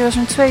en hier is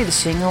hun tweede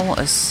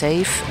single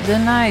Save the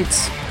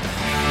Night.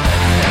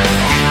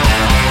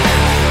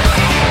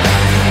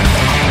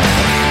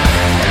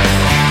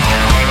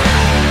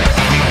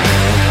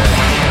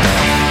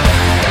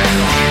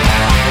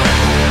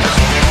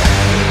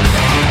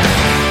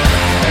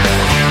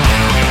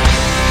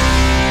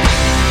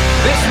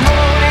 This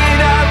morning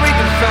I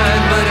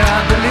redefined what I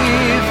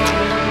believe.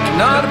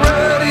 Not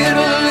ready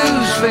to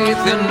lose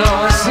faith in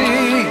all I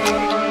see.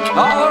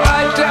 I'll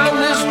write down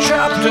this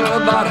chapter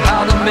about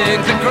how to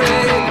make the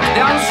grade.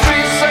 Down the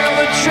streets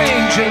ever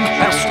changing,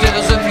 as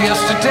stairs of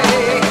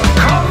yesterday.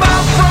 Come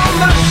out from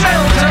the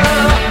shelter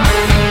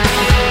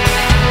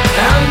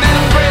and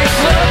embrace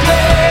the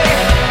day.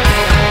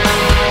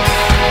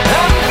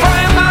 And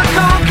find the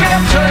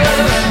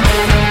go-getters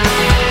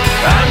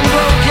and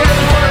go get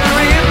what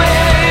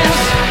remains.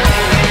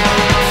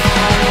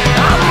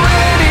 I'm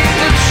ready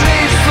to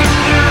chase the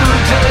new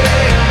day.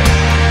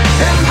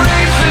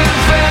 Embrace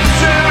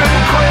adventure and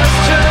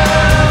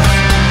questions,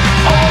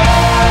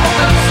 all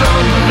that's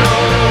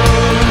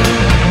unknown.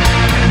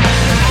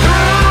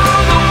 Through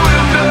the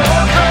window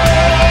go.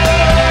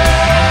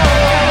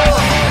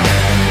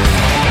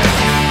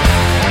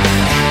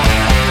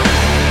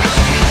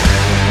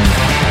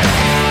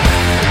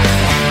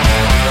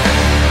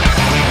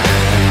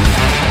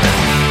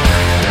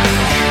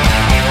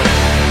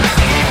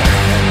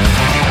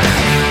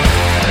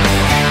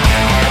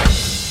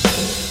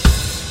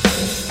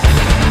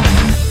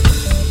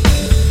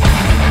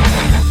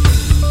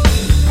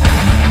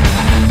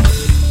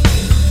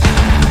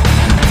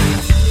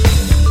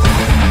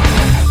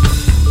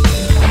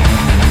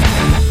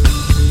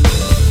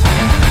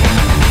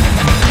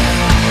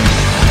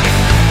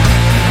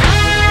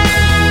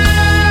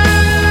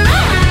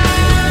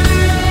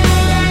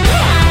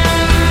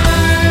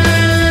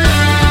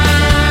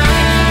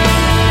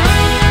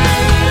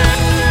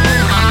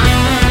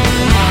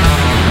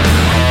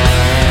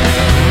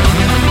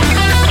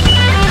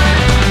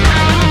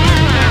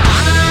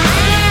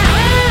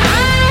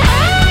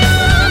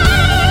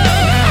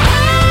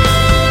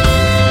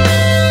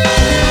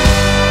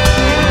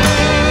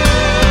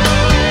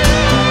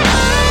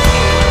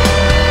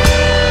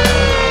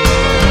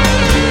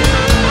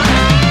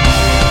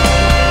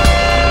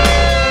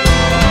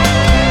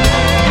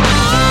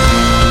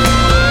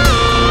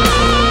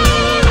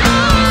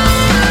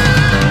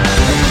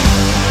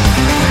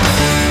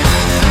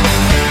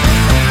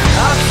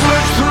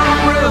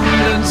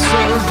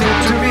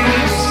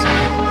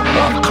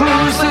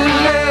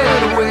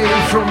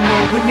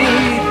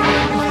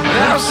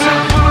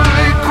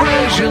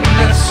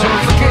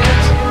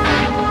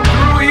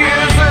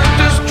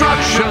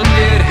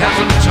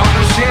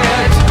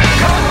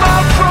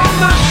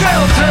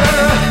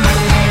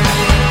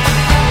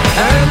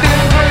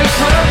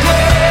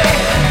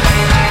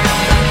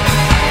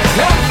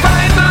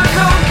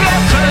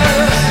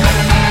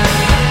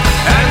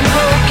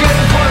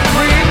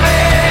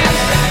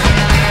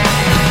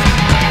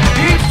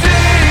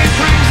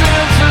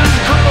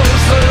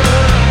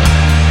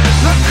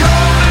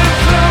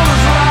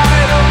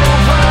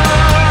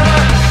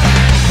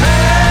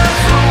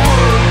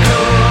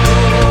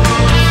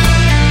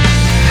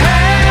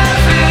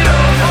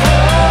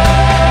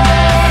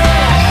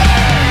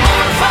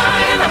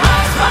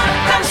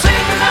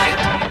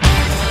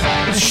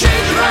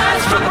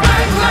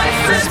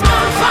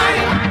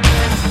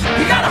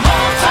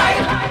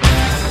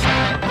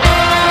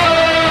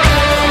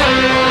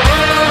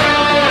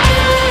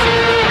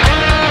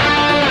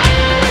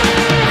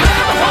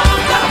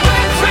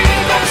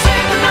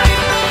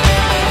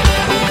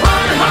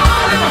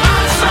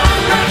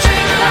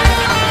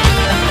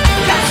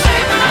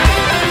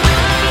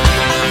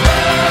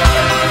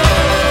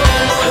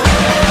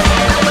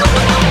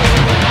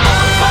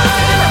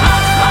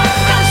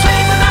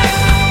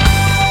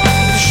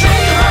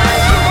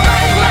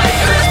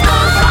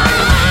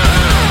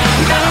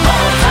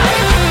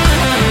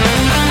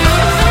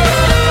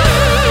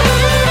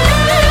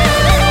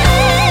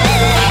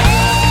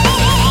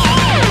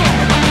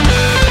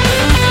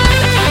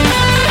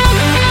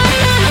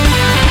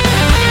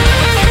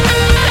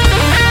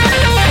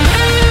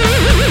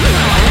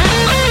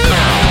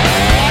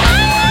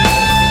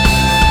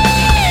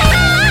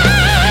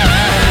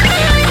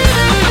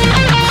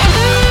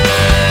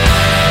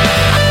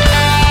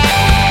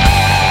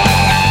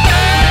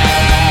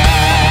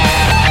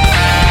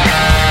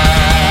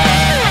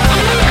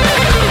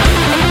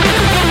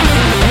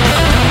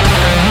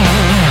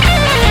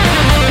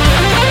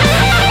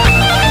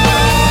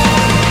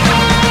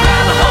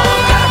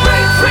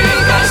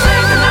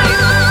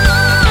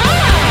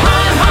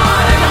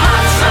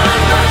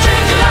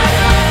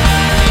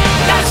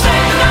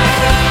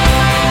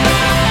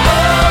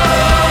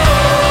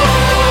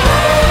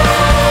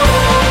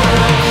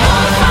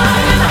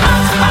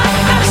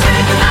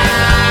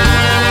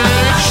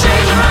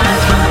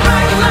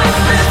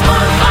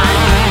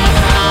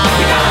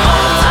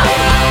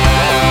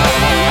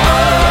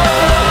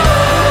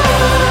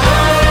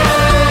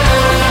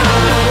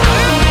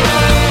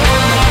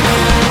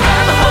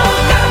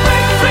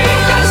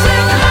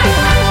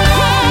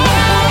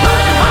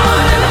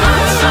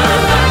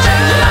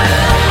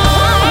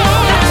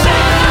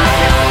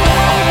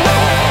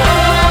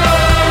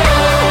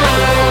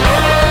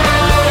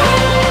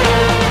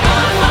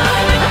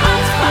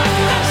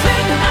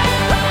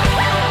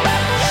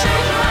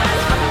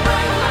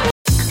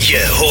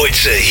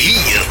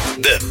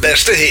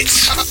 beste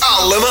hits.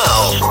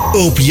 Allemaal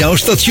op jouw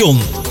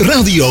station.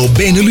 Radio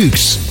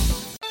Benelux.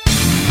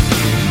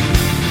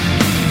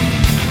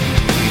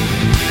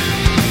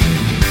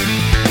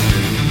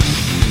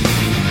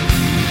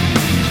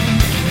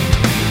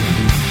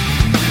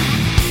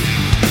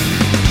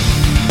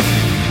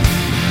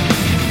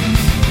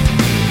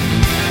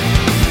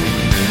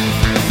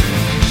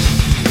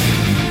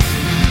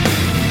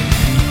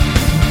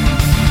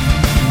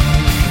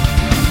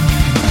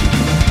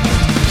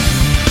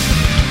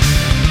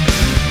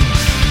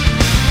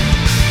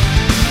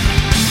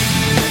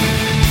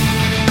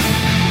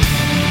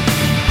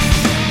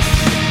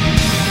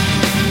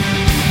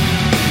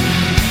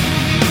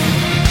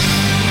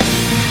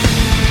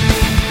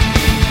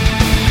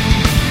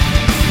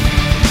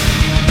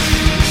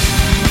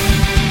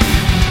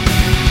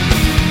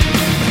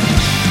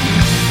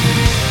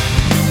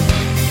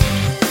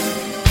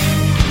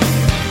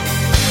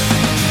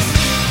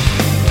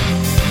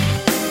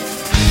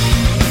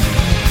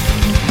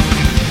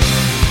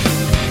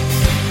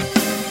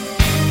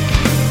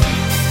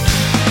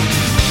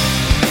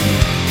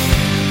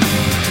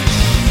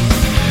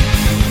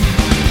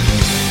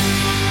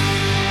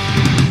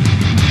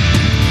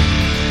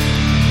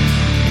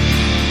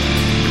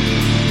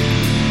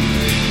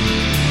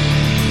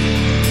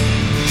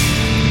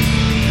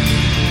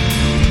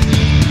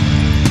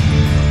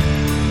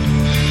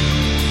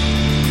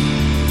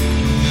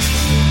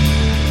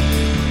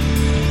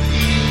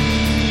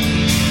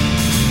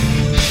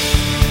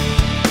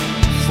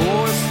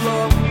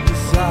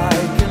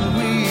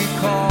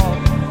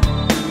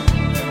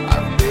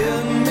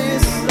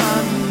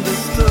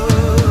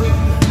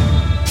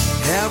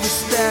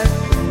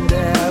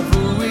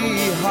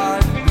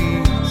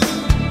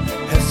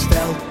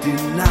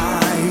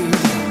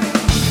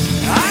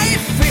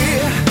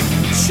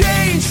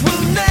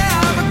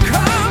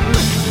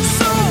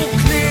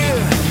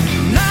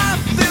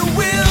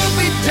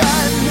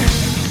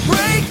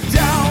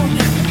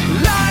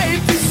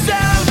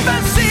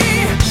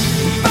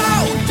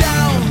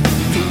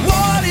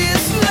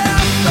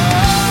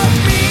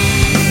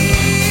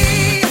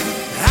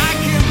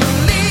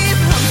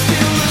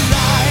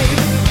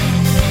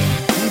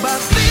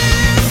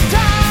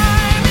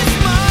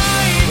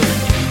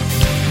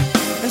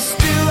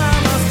 Still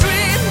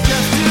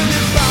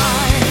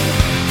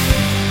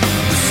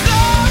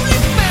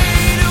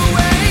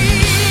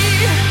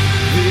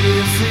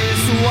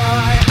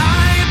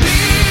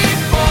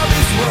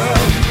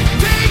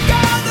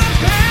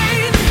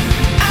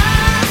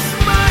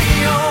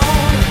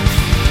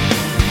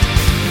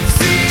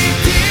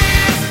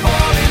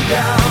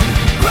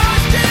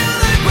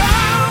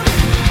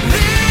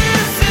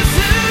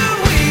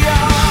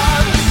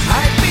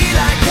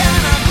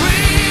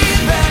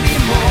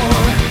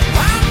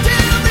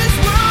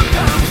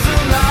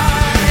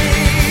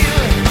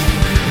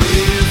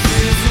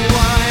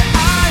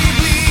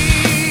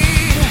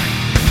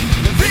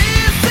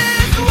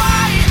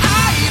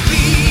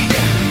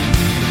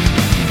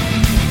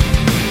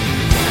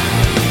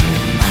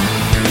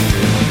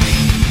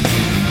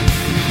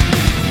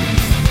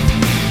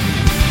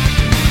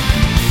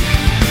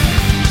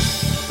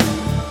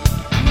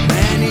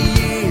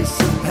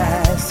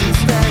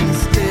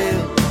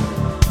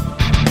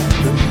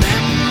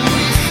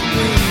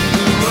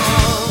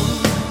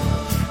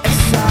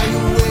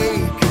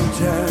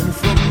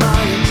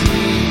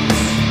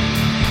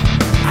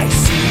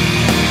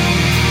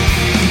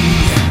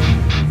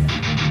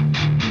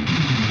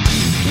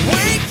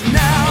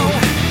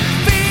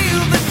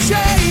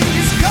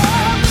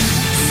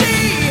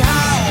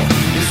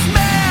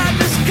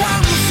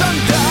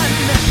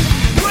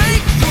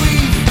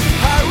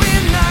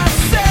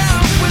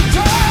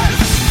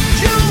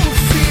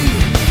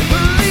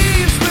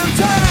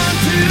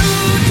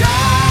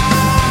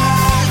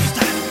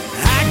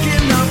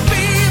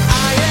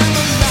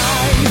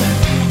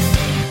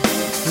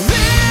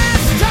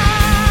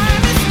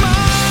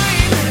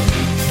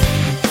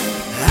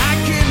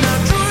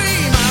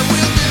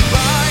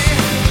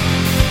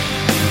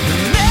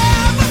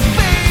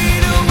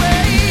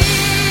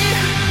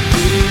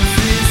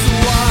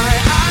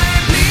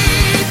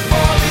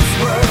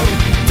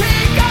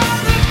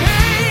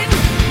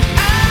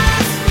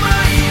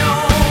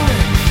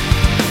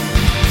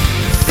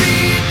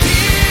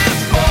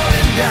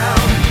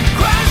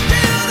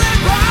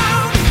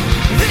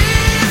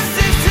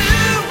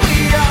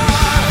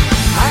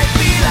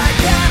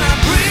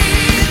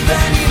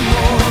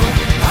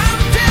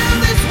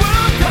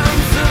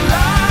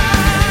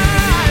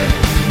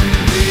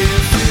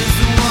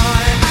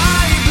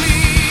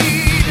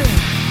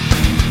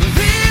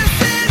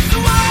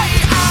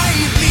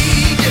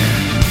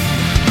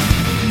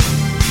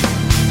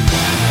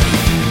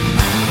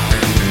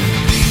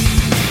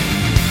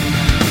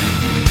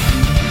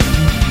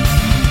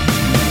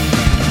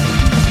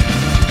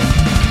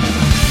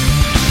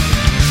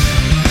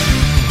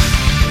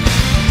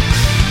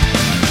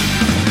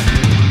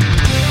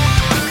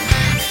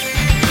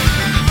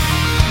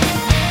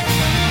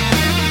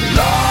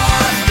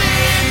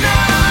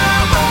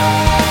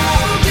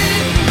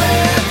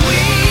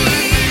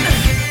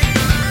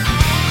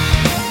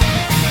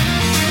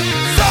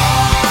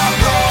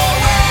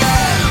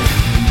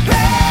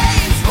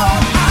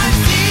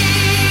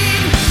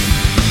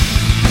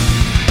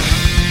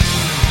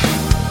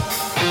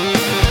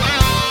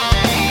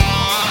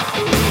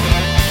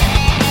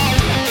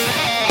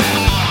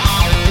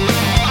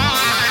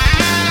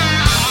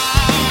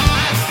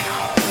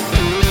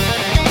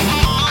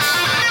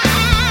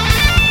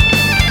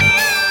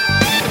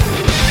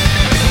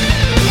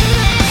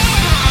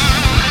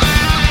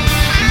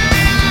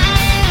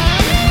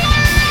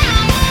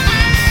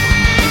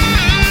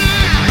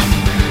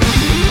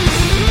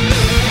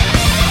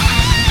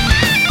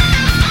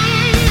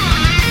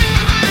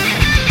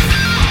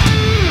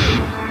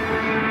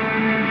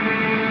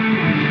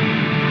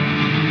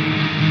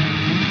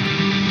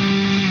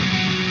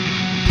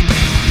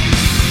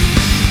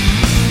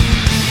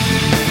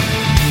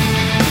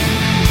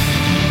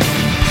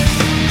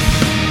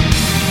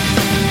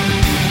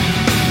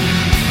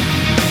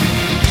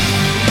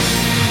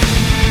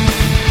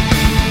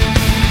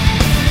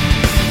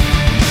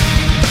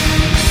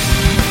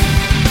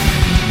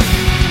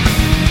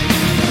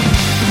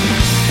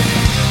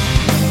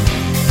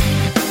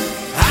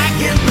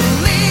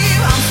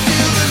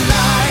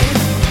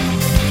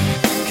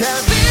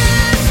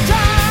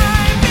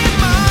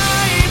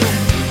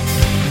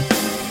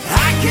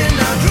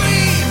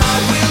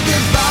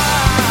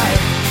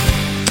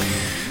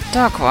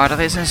Darkwater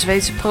is een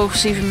Zweedse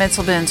progressieve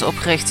metalband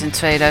opgericht in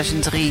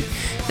 2003.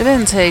 De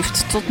band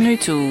heeft tot nu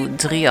toe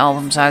 3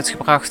 albums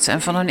uitgebracht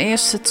en van hun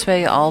eerste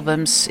 2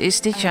 albums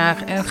is dit jaar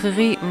een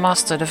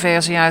geremasterde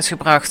versie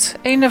uitgebracht.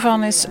 Eén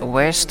daarvan is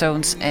Where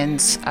Stones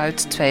Ends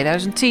uit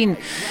 2010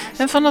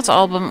 en van het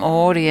album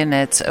hoorde je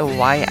net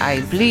Why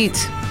I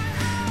Bleed.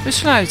 We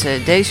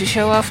sluiten deze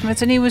show af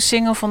met een nieuwe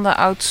single van de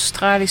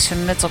Australische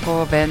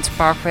metalcore band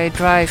Parkway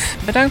Drive.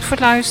 Bedankt voor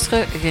het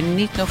luisteren,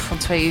 geniet nog van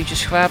 2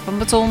 uurtjes gewapend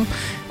beton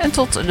en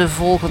tot de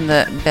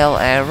volgende Bel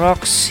Air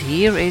Rocks.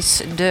 Here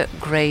is The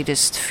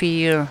Greatest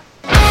Fear.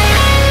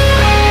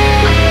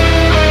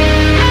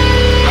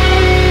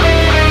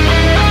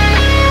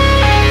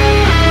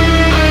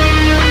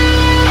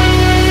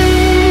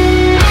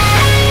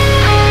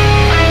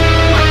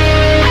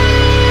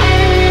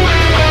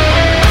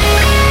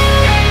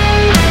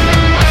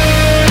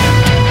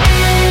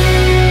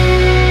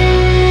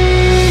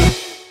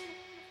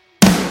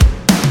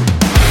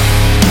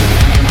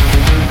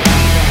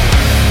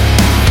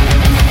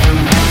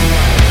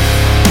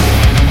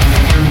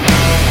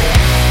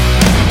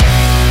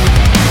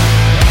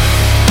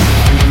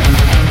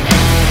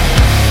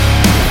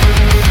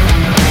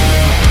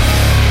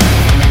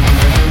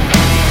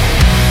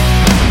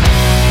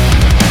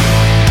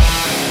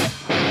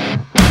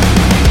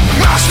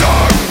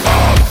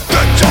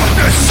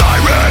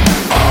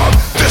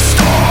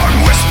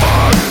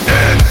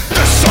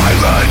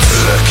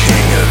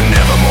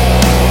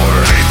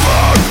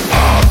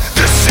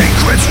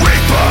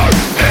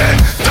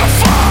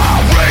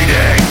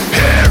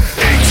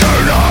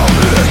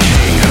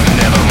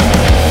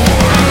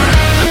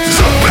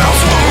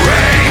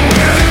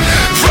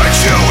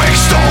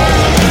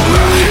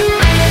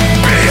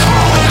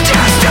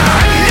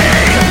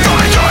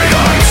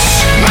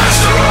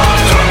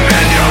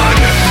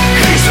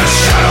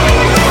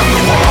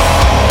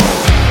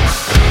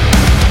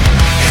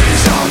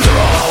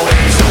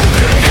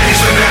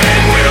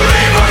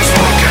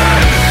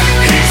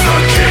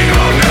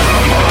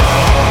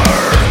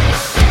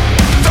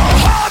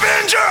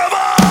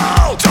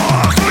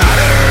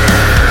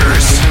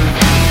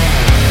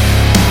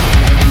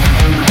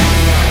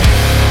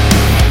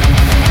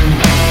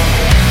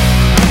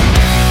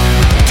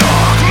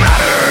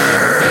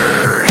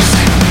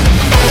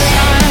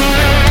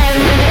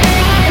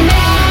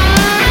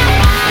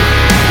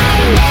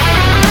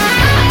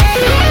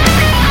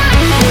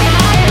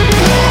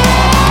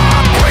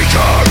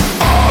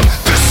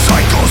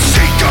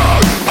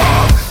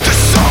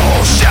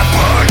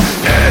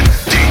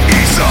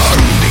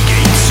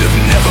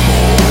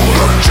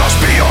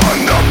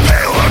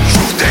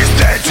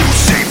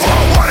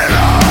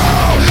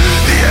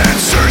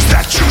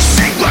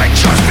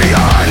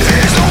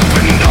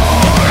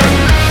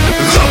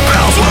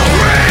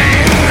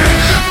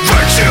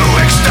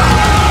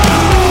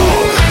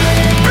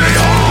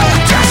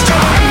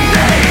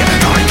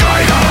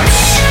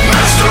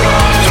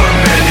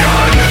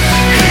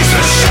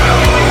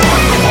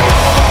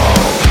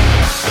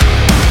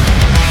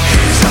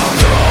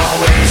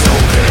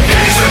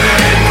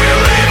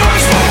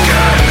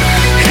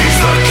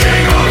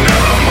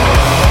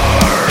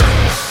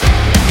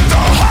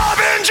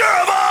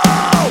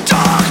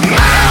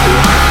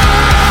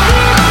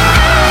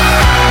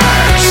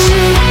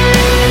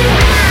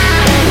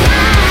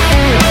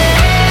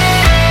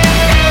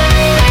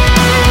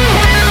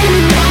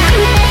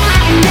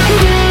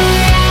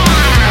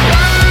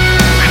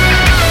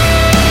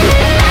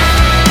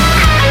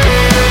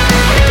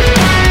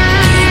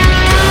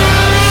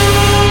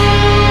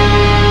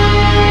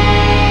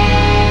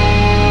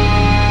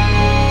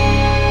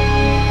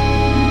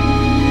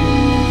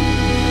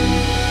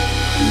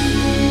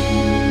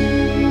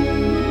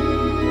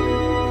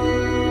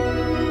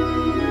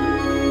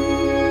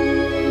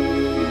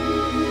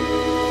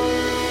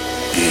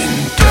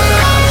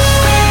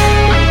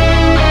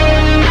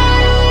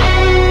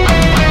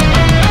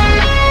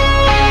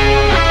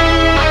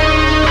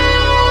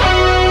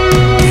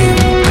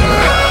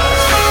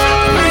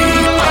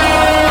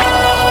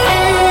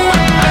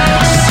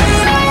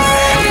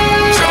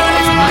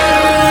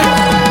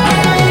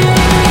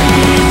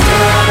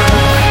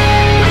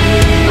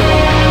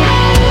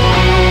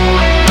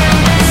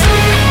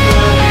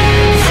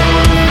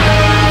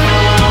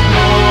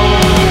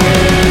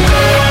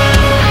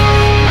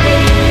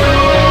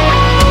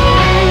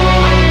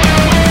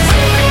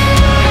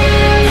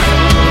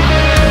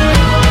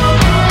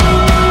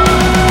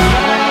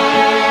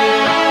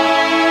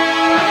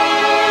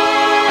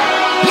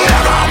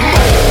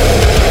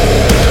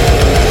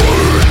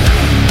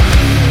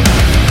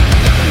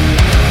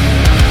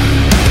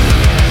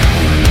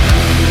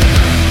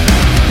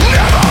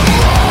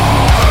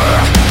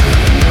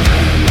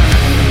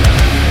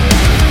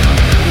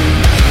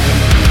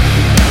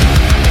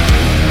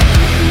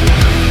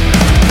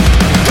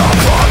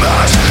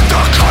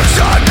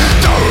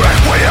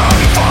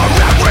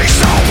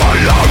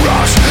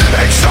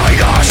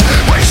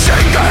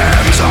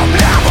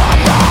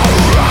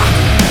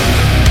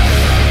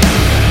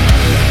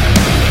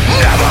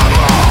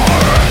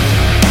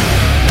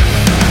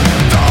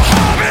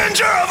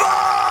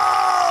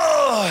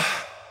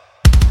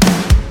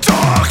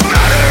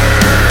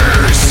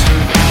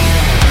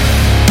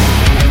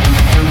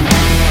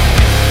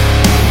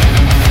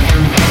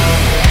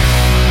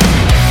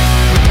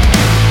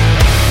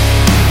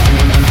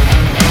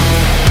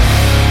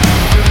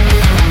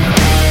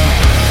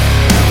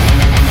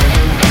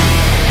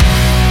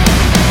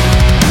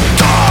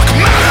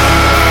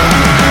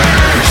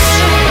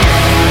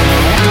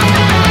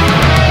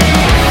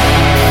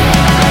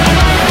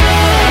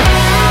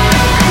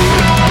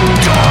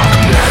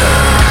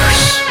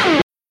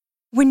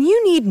 When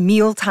you need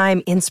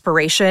mealtime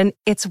inspiration,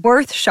 it's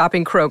worth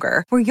shopping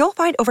Kroger, where you'll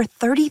find over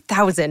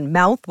 30,000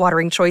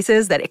 mouth-watering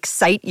choices that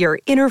excite your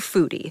inner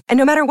foodie. And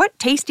no matter what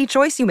tasty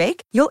choice you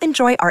make, you'll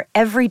enjoy our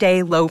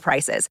everyday low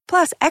prices,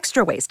 plus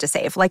extra ways to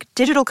save, like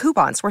digital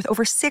coupons worth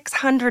over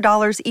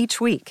 $600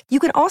 each week. You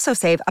can also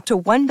save up to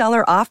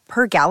 $1 off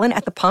per gallon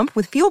at the pump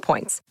with fuel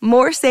points.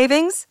 More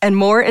savings and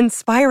more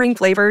inspiring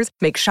flavors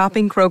make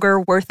shopping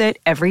Kroger worth it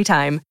every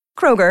time.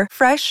 Kroger,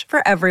 fresh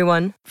for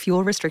everyone.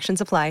 Fuel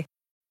restrictions apply.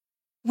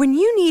 When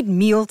you need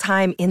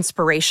mealtime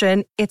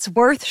inspiration, it's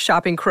worth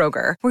shopping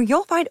Kroger, where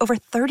you'll find over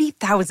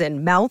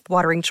 30,000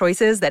 mouth-watering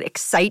choices that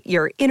excite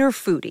your inner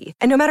foodie.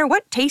 And no matter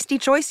what tasty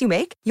choice you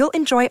make, you'll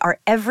enjoy our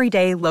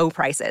everyday low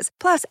prices,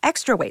 plus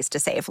extra ways to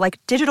save, like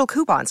digital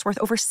coupons worth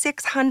over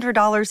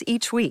 $600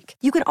 each week.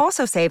 You can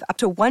also save up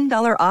to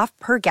 $1 off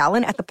per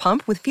gallon at the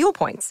pump with fuel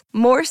points.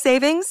 More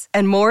savings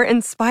and more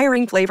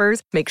inspiring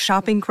flavors make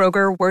shopping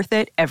Kroger worth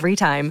it every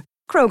time.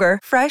 Kroger,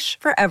 fresh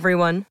for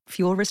everyone.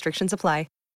 Fuel restrictions apply.